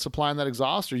supplier that's supplying that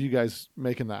exhaust, or are you guys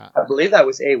making that? I believe that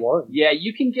was A1. Yeah,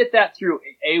 you can get that through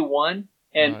A1.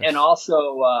 And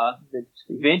also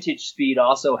Vintage Speed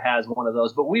also has one of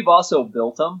those. But we've also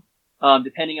built them,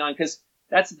 depending on, because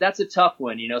that's a tough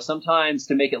one. Sometimes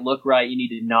to make it look right, you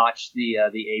need to notch the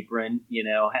apron.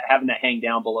 Having that hang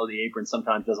down below the apron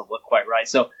sometimes doesn't look quite right.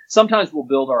 So sometimes we'll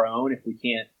build our own if we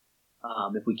can't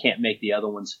make the other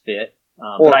ones fit.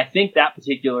 But I think that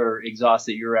particular exhaust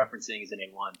that you're referencing is an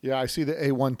A1. Yeah, I see the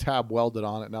A1 tab welded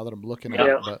on it now that I'm looking at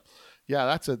it. But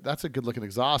yeah, that's a good looking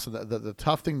exhaust. And the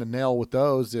tough thing to nail with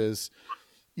those is,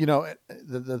 the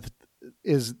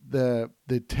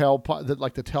tailpipe,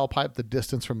 like the tailpipe, the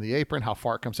distance from the apron, how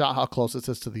far it comes out, how close it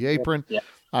is to the apron. Yeah.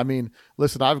 I mean,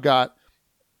 listen, I've got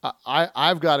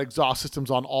exhaust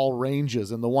systems on all ranges,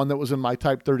 and the one that was in my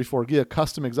Type 34 Ghia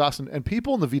custom exhaust, and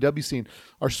people in the VW scene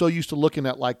are so used to looking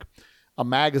at like a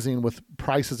magazine with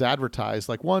prices advertised,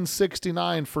 like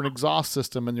 $169 for an exhaust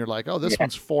system, and you're like, oh, this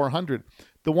one's $400.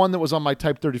 The one that was on my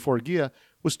Type 34 Ghia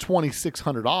was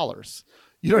 $2,600.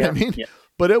 You know what I mean? Yeah.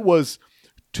 But it was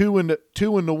two into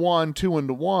one,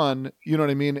 you know what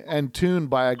I mean? And tuned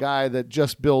by a guy that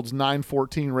just builds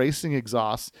 914 racing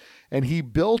exhausts. And he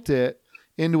built it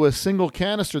into a single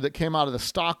canister that came out of the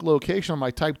stock location on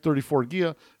my Type 34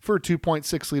 Ghia for a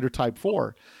 2.6 liter Type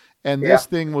 4. And this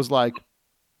thing was like,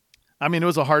 I mean, it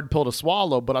was a hard pill to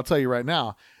swallow, but I'll tell you right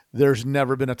now, there's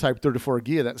never been a Type 34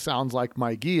 Ghia that sounds like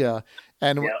my Ghia.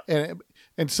 And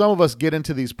some of us get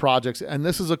into these projects, and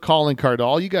this is a calling card to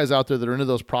all you guys out there that are into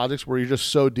those projects where you're just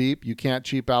so deep you can't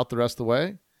cheap out the rest of the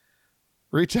way.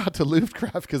 Reach out to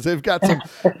Luftkraft because they've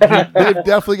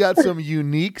definitely got some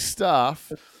unique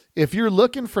stuff. If you're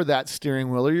looking for that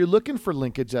steering wheel or you're looking for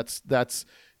linkage that's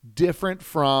different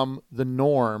from the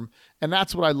norm, and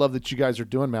that's what I love that you guys are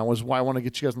doing, man, was why I want to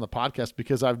get you guys on the podcast,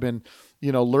 because I've been,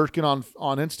 lurking on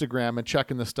Instagram and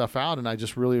checking this stuff out, and I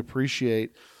just really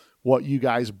appreciate what you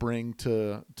guys bring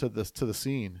to the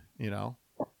scene,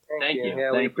 Thank you.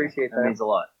 Yeah, we appreciate that. That means a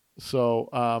lot. So,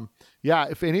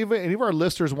 if any of our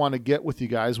listeners want to get with you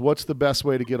guys, what's the best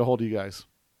way to get a hold of you guys?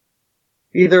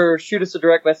 Either shoot us a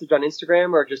direct message on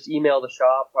Instagram or just email the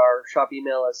shop. Our shop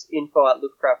email is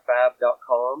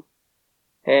info@luftkraftfab.com.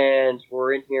 And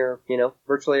we're in here,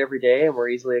 virtually every day, and we're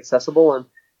easily accessible. And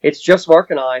it's just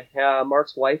Mark and I.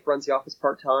 Mark's wife runs the office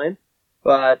part-time,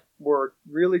 but we're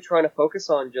really trying to focus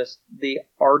on just the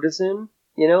artisan,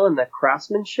 and the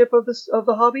craftsmanship of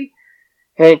the hobby,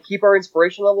 and keep our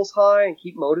inspiration levels high and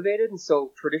keep motivated. And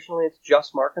so traditionally it's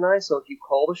just Mark and I. So if you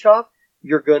call the shop,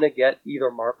 you're going to get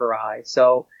either Mark or I.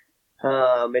 So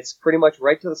it's pretty much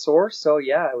right to the source. So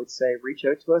yeah, I would say reach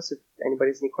out to us if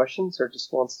anybody has any questions or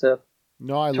just wants to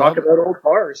talk about old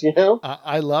cars,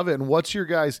 I love it. And what's you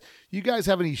guys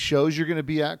have any shows you're going to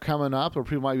be at coming up, or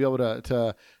people might be able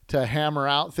to hammer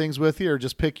out things with you, or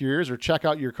just pick your ears or check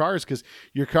out your cars? Because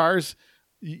your cars,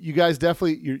 you guys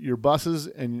definitely, your buses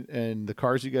and the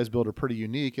cars you guys build are pretty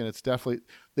unique, and it's definitely,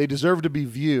 they deserve to be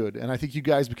viewed. And I think you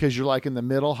guys, because you're like in the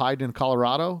middle, hiding in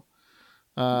Colorado,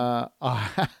 when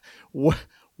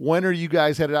are you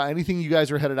guys headed out? Anything you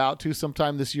guys are headed out to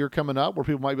sometime this year coming up where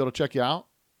people might be able to check you out?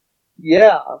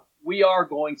 Yeah, we are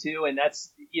going to, and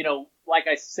that's, like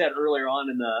I said earlier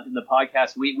on in the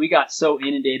podcast, we got so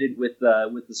inundated with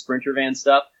the Sprinter van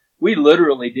stuff, we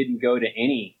literally didn't go to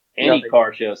any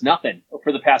car shows, nothing,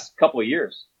 for the past couple of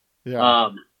years.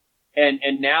 Yeah.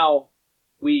 And now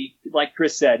we, like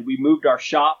Chris said, we moved our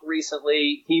shop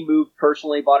recently. He moved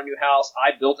personally, bought a new house.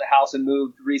 I built a house and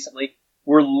moved recently.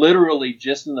 We're literally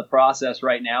just in the process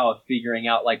right now of figuring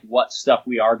out like what stuff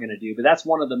we are going to do. But that's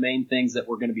one of the main things that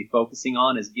we're going to be focusing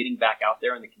on, is getting back out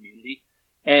there in the community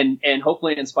and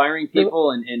hopefully inspiring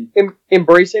people and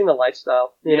embracing the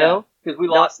lifestyle, know, because we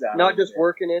lost that. Not just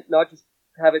working it, not just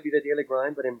have it be the daily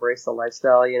grind, but embrace the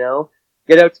lifestyle,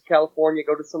 get out to California,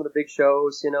 go to some of the big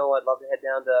shows. I'd love to head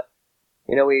down to,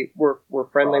 we're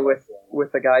friendly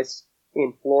with the guys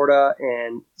in Florida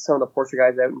and some of the Porsche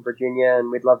guys out in Virginia,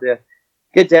 and we'd love to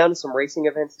get down to some racing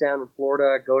events down in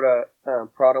Florida, go to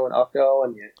Prado and Octo,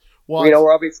 and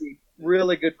we're obviously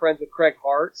really good friends with Craig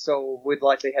Hart, so we'd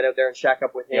likely head out there and shack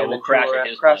up with him. We'll and crash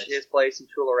at his place and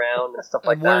tool around and stuff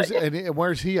like that. And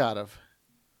where's he out of?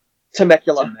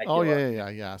 Temecula. Oh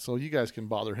yeah. So you guys can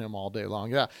bother him all day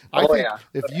long. Yeah, I think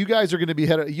if you guys are going to be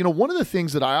headed, one of the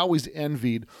things that I always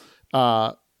envied,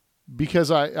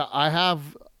 because I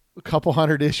have a couple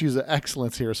hundred issues of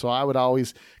excellence here, so I would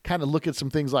always kind of look at some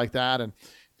things like that,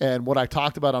 and what I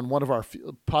talked about on one of our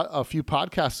a few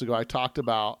podcasts ago, I talked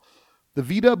about the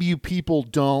VW people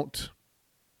don't,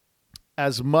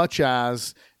 as much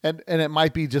as, and it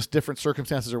might be just different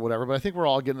circumstances or whatever, but I think we're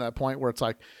all getting to that point where it's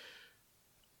like,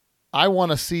 I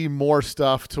want to see more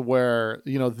stuff to where,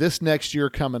 this next year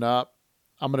coming up,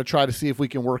 I'm going to try to see if we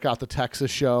can work out the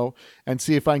Texas show and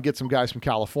see if I can get some guys from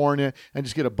California and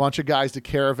just get a bunch of guys to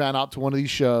caravan out to one of these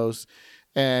shows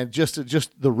and just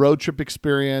the road trip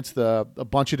experience, a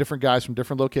bunch of different guys from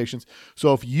different locations.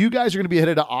 So if you guys are going to be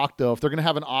headed to Octo, if they're going to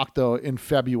have an Octo in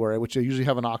February, which they usually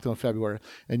have an Octo in February,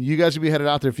 and you guys will be headed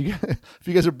out there, if you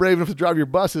guys are brave enough to drive your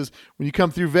buses, when you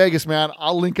come through Vegas, man,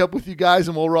 I'll link up with you guys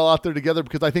and we'll roll out there together,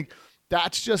 because I think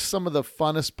that's just some of the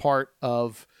funnest part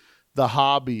of the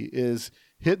hobby is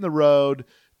hitting the road,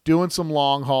 doing some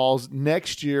long hauls.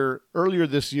 Earlier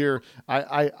this year,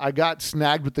 I got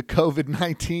snagged with the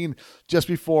COVID-19 just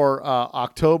before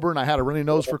October, and I had a runny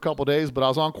nose for a couple of days, but I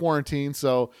was on quarantine.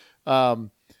 So, I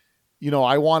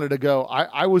wanted to go.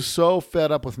 I was so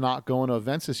fed up with not going to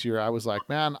events this year. I was like,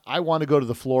 man, I want to go to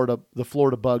the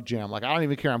Florida Bug Jam. Like, I don't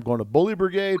even care. I'm going to Bully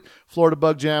Brigade, Florida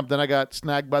Bug Jam. Then I got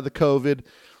snagged by the COVID.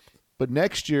 But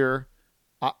next year,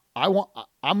 I'm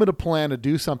going to plan to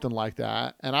do something like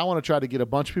that, and I want to try to get a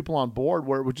bunch of people on board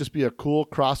where it would just be a cool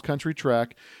cross-country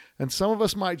trek, and some of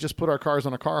us might just put our cars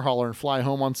on a car hauler and fly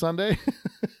home on Sunday.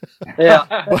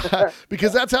 Yeah.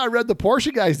 Because that's how I read the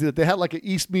Porsche guys did it. They had like an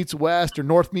East meets West or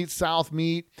North meets South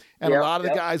meet, and a lot of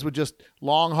the guys would just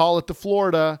long haul it to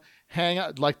Florida, hang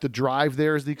out. Like the drive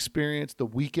there is the experience. The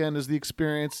weekend is the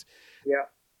experience. Yeah.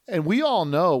 And we all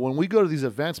know when we go to these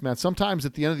events, man, sometimes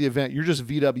at the end of the event, you're just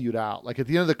VW'd out. Like at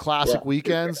the end of the classic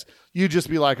weekends, you just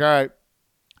be like, all right,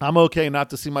 I'm okay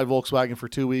not to see my Volkswagen for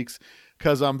 2 weeks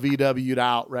because I'm VW'd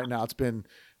out right now. It's been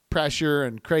pressure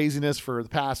and craziness for the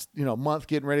past, month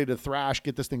getting ready to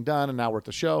get this thing done, and now we're at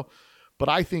the show. But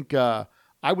I think I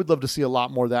would love to see a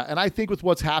lot more of that. And I think with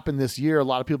what's happened this year, a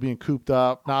lot of people being cooped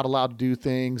up, not allowed to do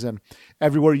things, and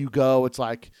everywhere you go, it's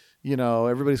like,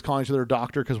 everybody's calling each other a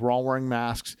doctor because we're all wearing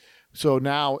masks. So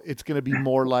now it's going to be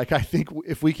more like, I think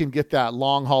if we can get that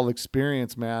long haul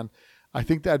experience, man, I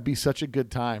think that'd be such a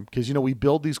good time because, we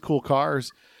build these cool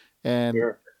cars, and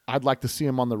I'd like to see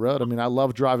them on the road. I mean, I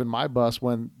love driving my bus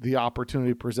when the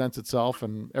opportunity presents itself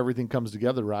and everything comes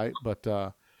together, right?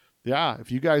 But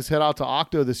if you guys head out to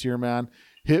Octo this year, man,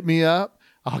 hit me up.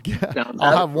 I'll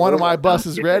have one of my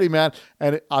buses ready, man.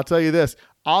 And I'll tell you this,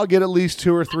 I'll get at least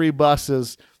 2 or 3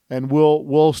 buses. And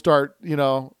we'll start,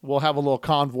 we'll have a little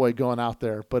convoy going out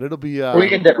there, but it'll be. We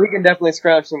can definitely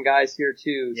scrounge some guys here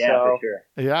too. Yeah, so. for sure.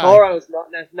 Yeah, Colorado's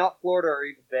not Florida or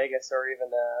even Vegas or even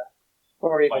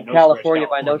California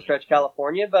by no stretch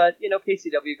California, but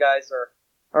KCW guys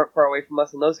aren't far away from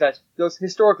us, and those guys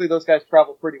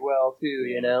travel pretty well too.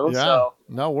 Yeah. So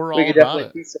no, we're all we could about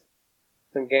definitely keep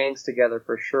some gangs together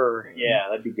for sure. Yeah,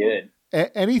 that'd be good.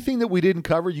 Anything that we didn't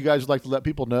cover, you guys would like to let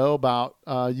people know about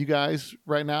you guys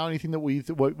right now? Anything that we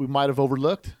might have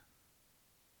overlooked?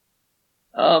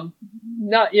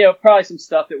 Not probably some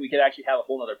stuff that we could actually have a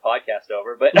whole other podcast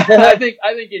over, but I think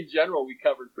in general we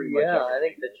covered pretty much. Yeah, I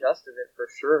think the gist of it for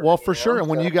sure. Well, for sure. And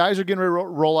when you guys are getting ready to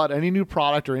roll out any new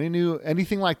product or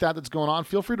anything like that's going on,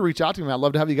 feel free to reach out to me. I'd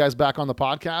love to have you guys back on the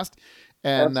podcast,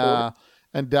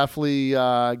 and definitely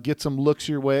get some looks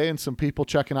your way and some people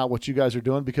checking out what you guys are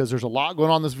doing, because there's a lot going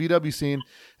on in this VW scene,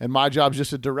 and my job is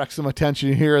just to direct some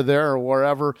attention here or there or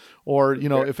wherever, or,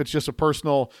 if it's just a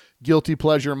personal guilty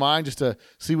pleasure of mine, just to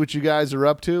see what you guys are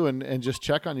up to and just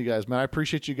check on you guys, man. I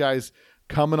appreciate you guys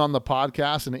coming on the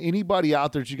podcast, and anybody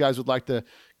out there that you guys would like to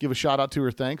give a shout out to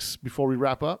or thanks before we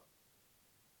wrap up.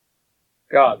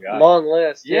 God. Long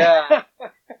list. Yeah.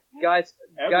 guys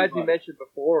we mentioned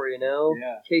before,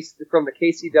 from the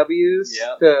KCWs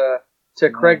to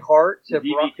Craig Hart to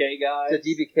DBK guys, to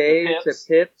DBK to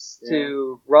Pips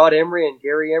to Rod Emery and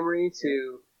Gary Emery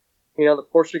to the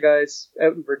Porsche guys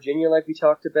out in Virginia, like we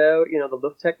talked about, the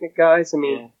Lufttechnik guys. I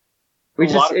mean, we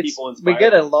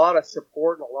get a lot of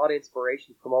support and a lot of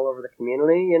inspiration from all over the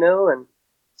community, and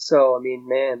so I mean,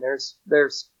 man,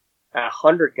 there's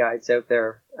 100 guides out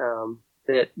there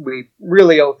that we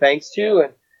really owe thanks to,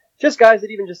 and just guys that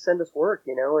even just send us work,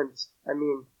 and I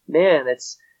mean, man,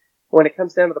 it's when it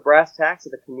comes down to the brass tacks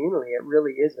of the community, it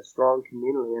really is a strong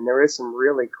community, and there is some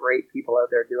really great people out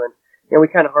there doing. We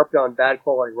kind of harped on bad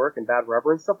quality work and bad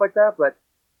rubber and stuff like that, but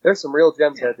there's some real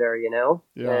gems out there,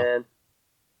 And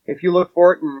if you look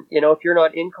for it, and if you're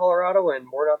not in Colorado and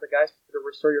we're not the guys to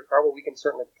restore your car, well, we can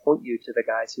certainly point you to the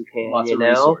guys who can. Lots of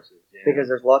resources, because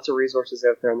there's lots of resources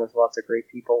out there, and there's lots of great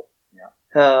people.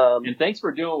 Yeah. And thanks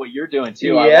for doing what you're doing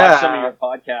too. I watched some of your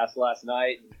podcasts last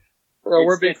night.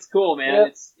 It's cool,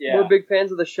 man. We're big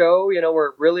fans of the show.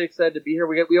 We're really excited to be here.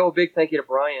 We owe a big thank you to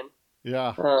Brian.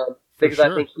 Yeah. Because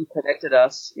I think he connected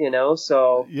us,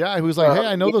 so. Yeah, he was like, hey,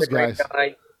 I know those guys.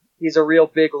 Guy. He's a real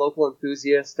big local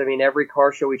enthusiast. I mean, every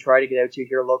car show we try to get out to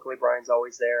here locally, Brian's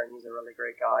always there, and he's a really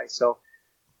great guy. So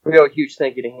we owe a huge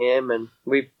thank you to him, and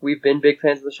we've been big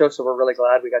fans of the show, so we're really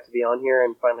glad we got to be on here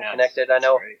and finally connected. I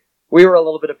know we were a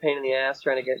little bit of pain in the ass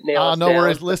trying to get nails. No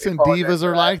worries. Listen, divas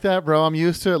are like that, bro. I'm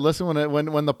used to it. Listen,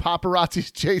 when the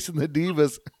paparazzi's chasing the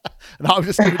divas, and I'm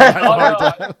just giving you a hard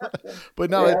time. But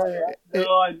no,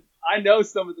 I know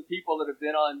some of the people that have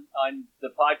been on the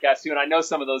podcast too, and I know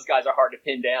some of those guys are hard to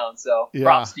pin down. So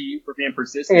props to you for being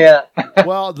persistent. Yeah.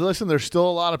 Well, listen, there's still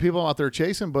a lot of people out there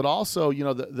chasing, but also, you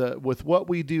know, the with what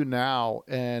we do now,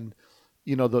 and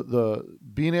you know, the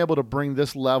being able to bring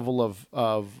this level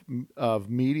of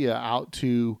media out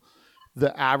to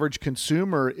the average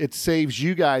consumer, it saves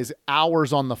you guys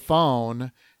hours on the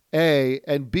phone. A,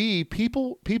 and B,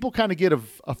 people kind of get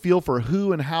a feel for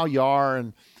who and how you are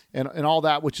and all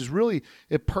that, which is really,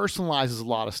 it personalizes a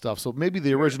lot of stuff. So maybe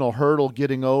the original hurdle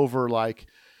getting over, like,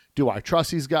 do I trust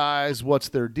these guys? What's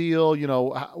their deal? You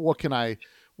know, what can I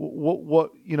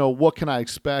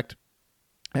expect?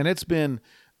 And it's been,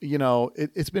 you know,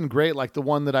 it's been great. Like the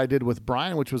one that I did with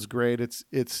Brian, which was great.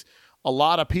 It's a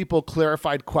lot of people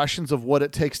clarified questions of what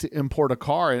it takes to import a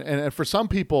car. And for some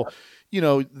people, you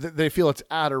know, they feel it's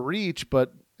out of reach,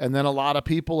 and then a lot of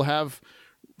people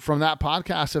from that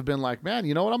podcast have been like, man,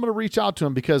 you know what? I'm going to reach out to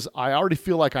him because I already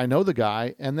feel like I know the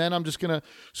guy. And then I'm just going to,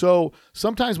 so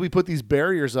sometimes we put these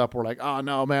barriers up. We're like, oh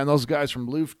no, man, those guys from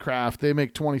Loofcraft, they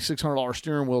make $2,600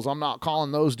 steering wheels. I'm not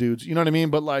calling those dudes. You know what I mean?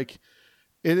 But like,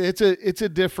 it's a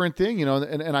different thing, you know?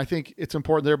 And I think it's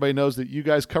important that everybody knows that you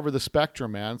guys cover the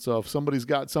spectrum, man. So if somebody's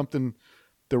got something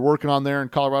they're working on there in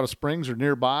Colorado Springs or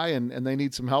nearby and they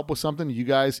need some help with something, you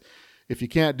guys, if you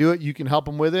can't do it, you can help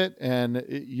them with it. And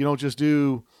you don't just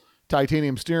do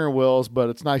titanium steering wheels, but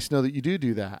it's nice to know that you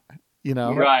do that, you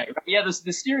know? Right. Yeah.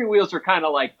 The steering wheels are kind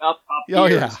of like up oh,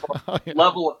 here yeah. as far as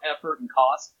level of effort and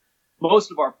cost.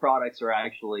 Most of our products are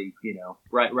actually, you know,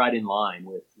 right in line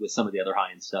with some of the other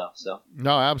high-end stuff. So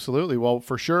no, absolutely. Well,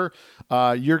 for sure.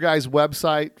 Your guys'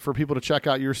 website for people to check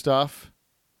out your stuff.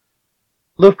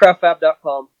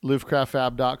 Loofcraftfab.com.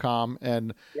 Loofcraftfab.com.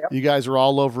 And you guys are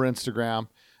all over Instagram.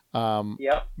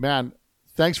 Man,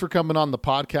 thanks for coming on the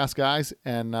podcast, guys.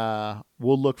 And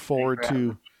we'll look forward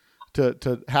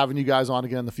to having you guys on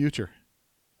again in the future.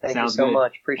 Thank you so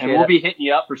much. Appreciate it. And we'll be hitting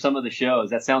you up for some of the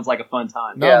shows. That sounds like a fun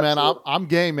time. No, man, I'm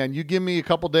game, man. You give me a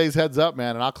couple days heads up,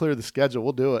 man, and I'll clear the schedule.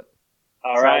 We'll do it.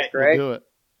 All right. Sounds great. We'll do it.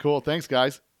 Cool. Thanks,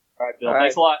 guys. All right, Bill.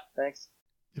 Thanks a lot. Thanks.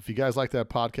 If you guys like that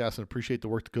podcast and appreciate the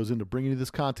work that goes into bringing you this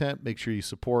content, make sure you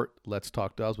support Let's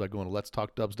Talk Dubs by going to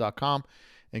letstalkdubs.com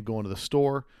and going to the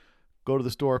store. Go to the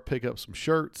store, pick up some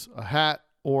shirts, a hat,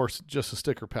 or just a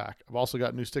sticker pack. I've also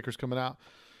got new stickers coming out,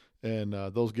 and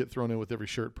those get thrown in with every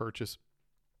shirt purchase.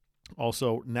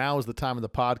 Also, now is the time of the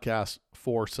podcast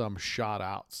for some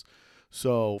shout-outs.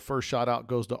 So first shout-out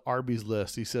goes to Arby's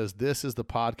List. He says, this is the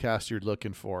podcast you're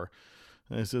looking for.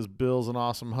 And he says, Bill's an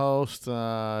awesome host.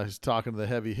 He's talking to the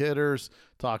heavy hitters,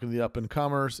 talking to the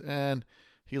up-and-comers, and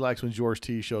he likes when George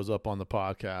T shows up on the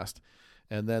podcast.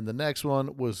 And then the next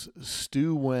one was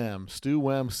Stu Wem. Stu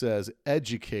Wem says,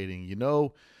 educating. You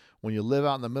know, when you live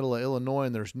out in the middle of Illinois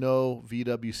and there's no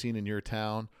VW scene in your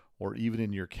town or even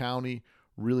in your county,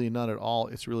 really none at all,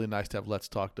 it's really nice to have Let's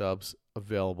Talk Dubs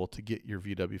available to get your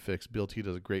VW fix. Bill T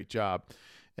does a great job.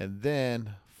 And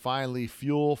then finally,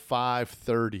 Fuel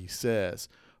 530 says,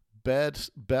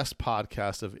 best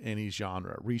podcast of any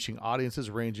genre, reaching audiences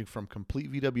ranging from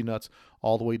complete VW nuts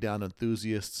all the way down to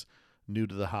enthusiasts new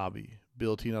to the hobby.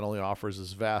 Bill T not only offers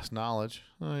his vast knowledge,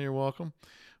 you're welcome,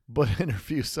 but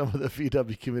interviews some of the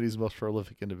VW community's most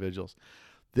prolific individuals.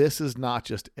 This is not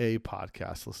just a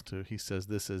podcast to listen to. He says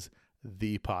this is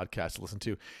the podcast to listen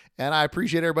to. And I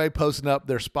appreciate everybody posting up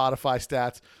their Spotify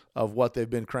stats of what they've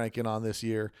been cranking on this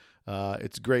year.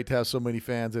 It's great to have so many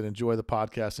fans that enjoy the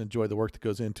podcast, enjoy the work that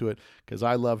goes into it, because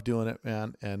I love doing it,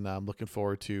 man. And I'm looking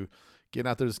forward to getting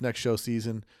out there this next show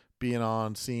season, being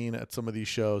on scene at some of these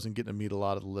shows and getting to meet a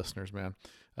lot of the listeners, man.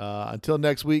 Until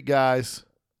next week, guys,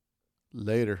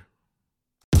 later.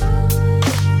 A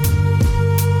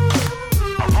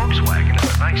Volkswagen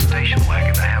is a nice station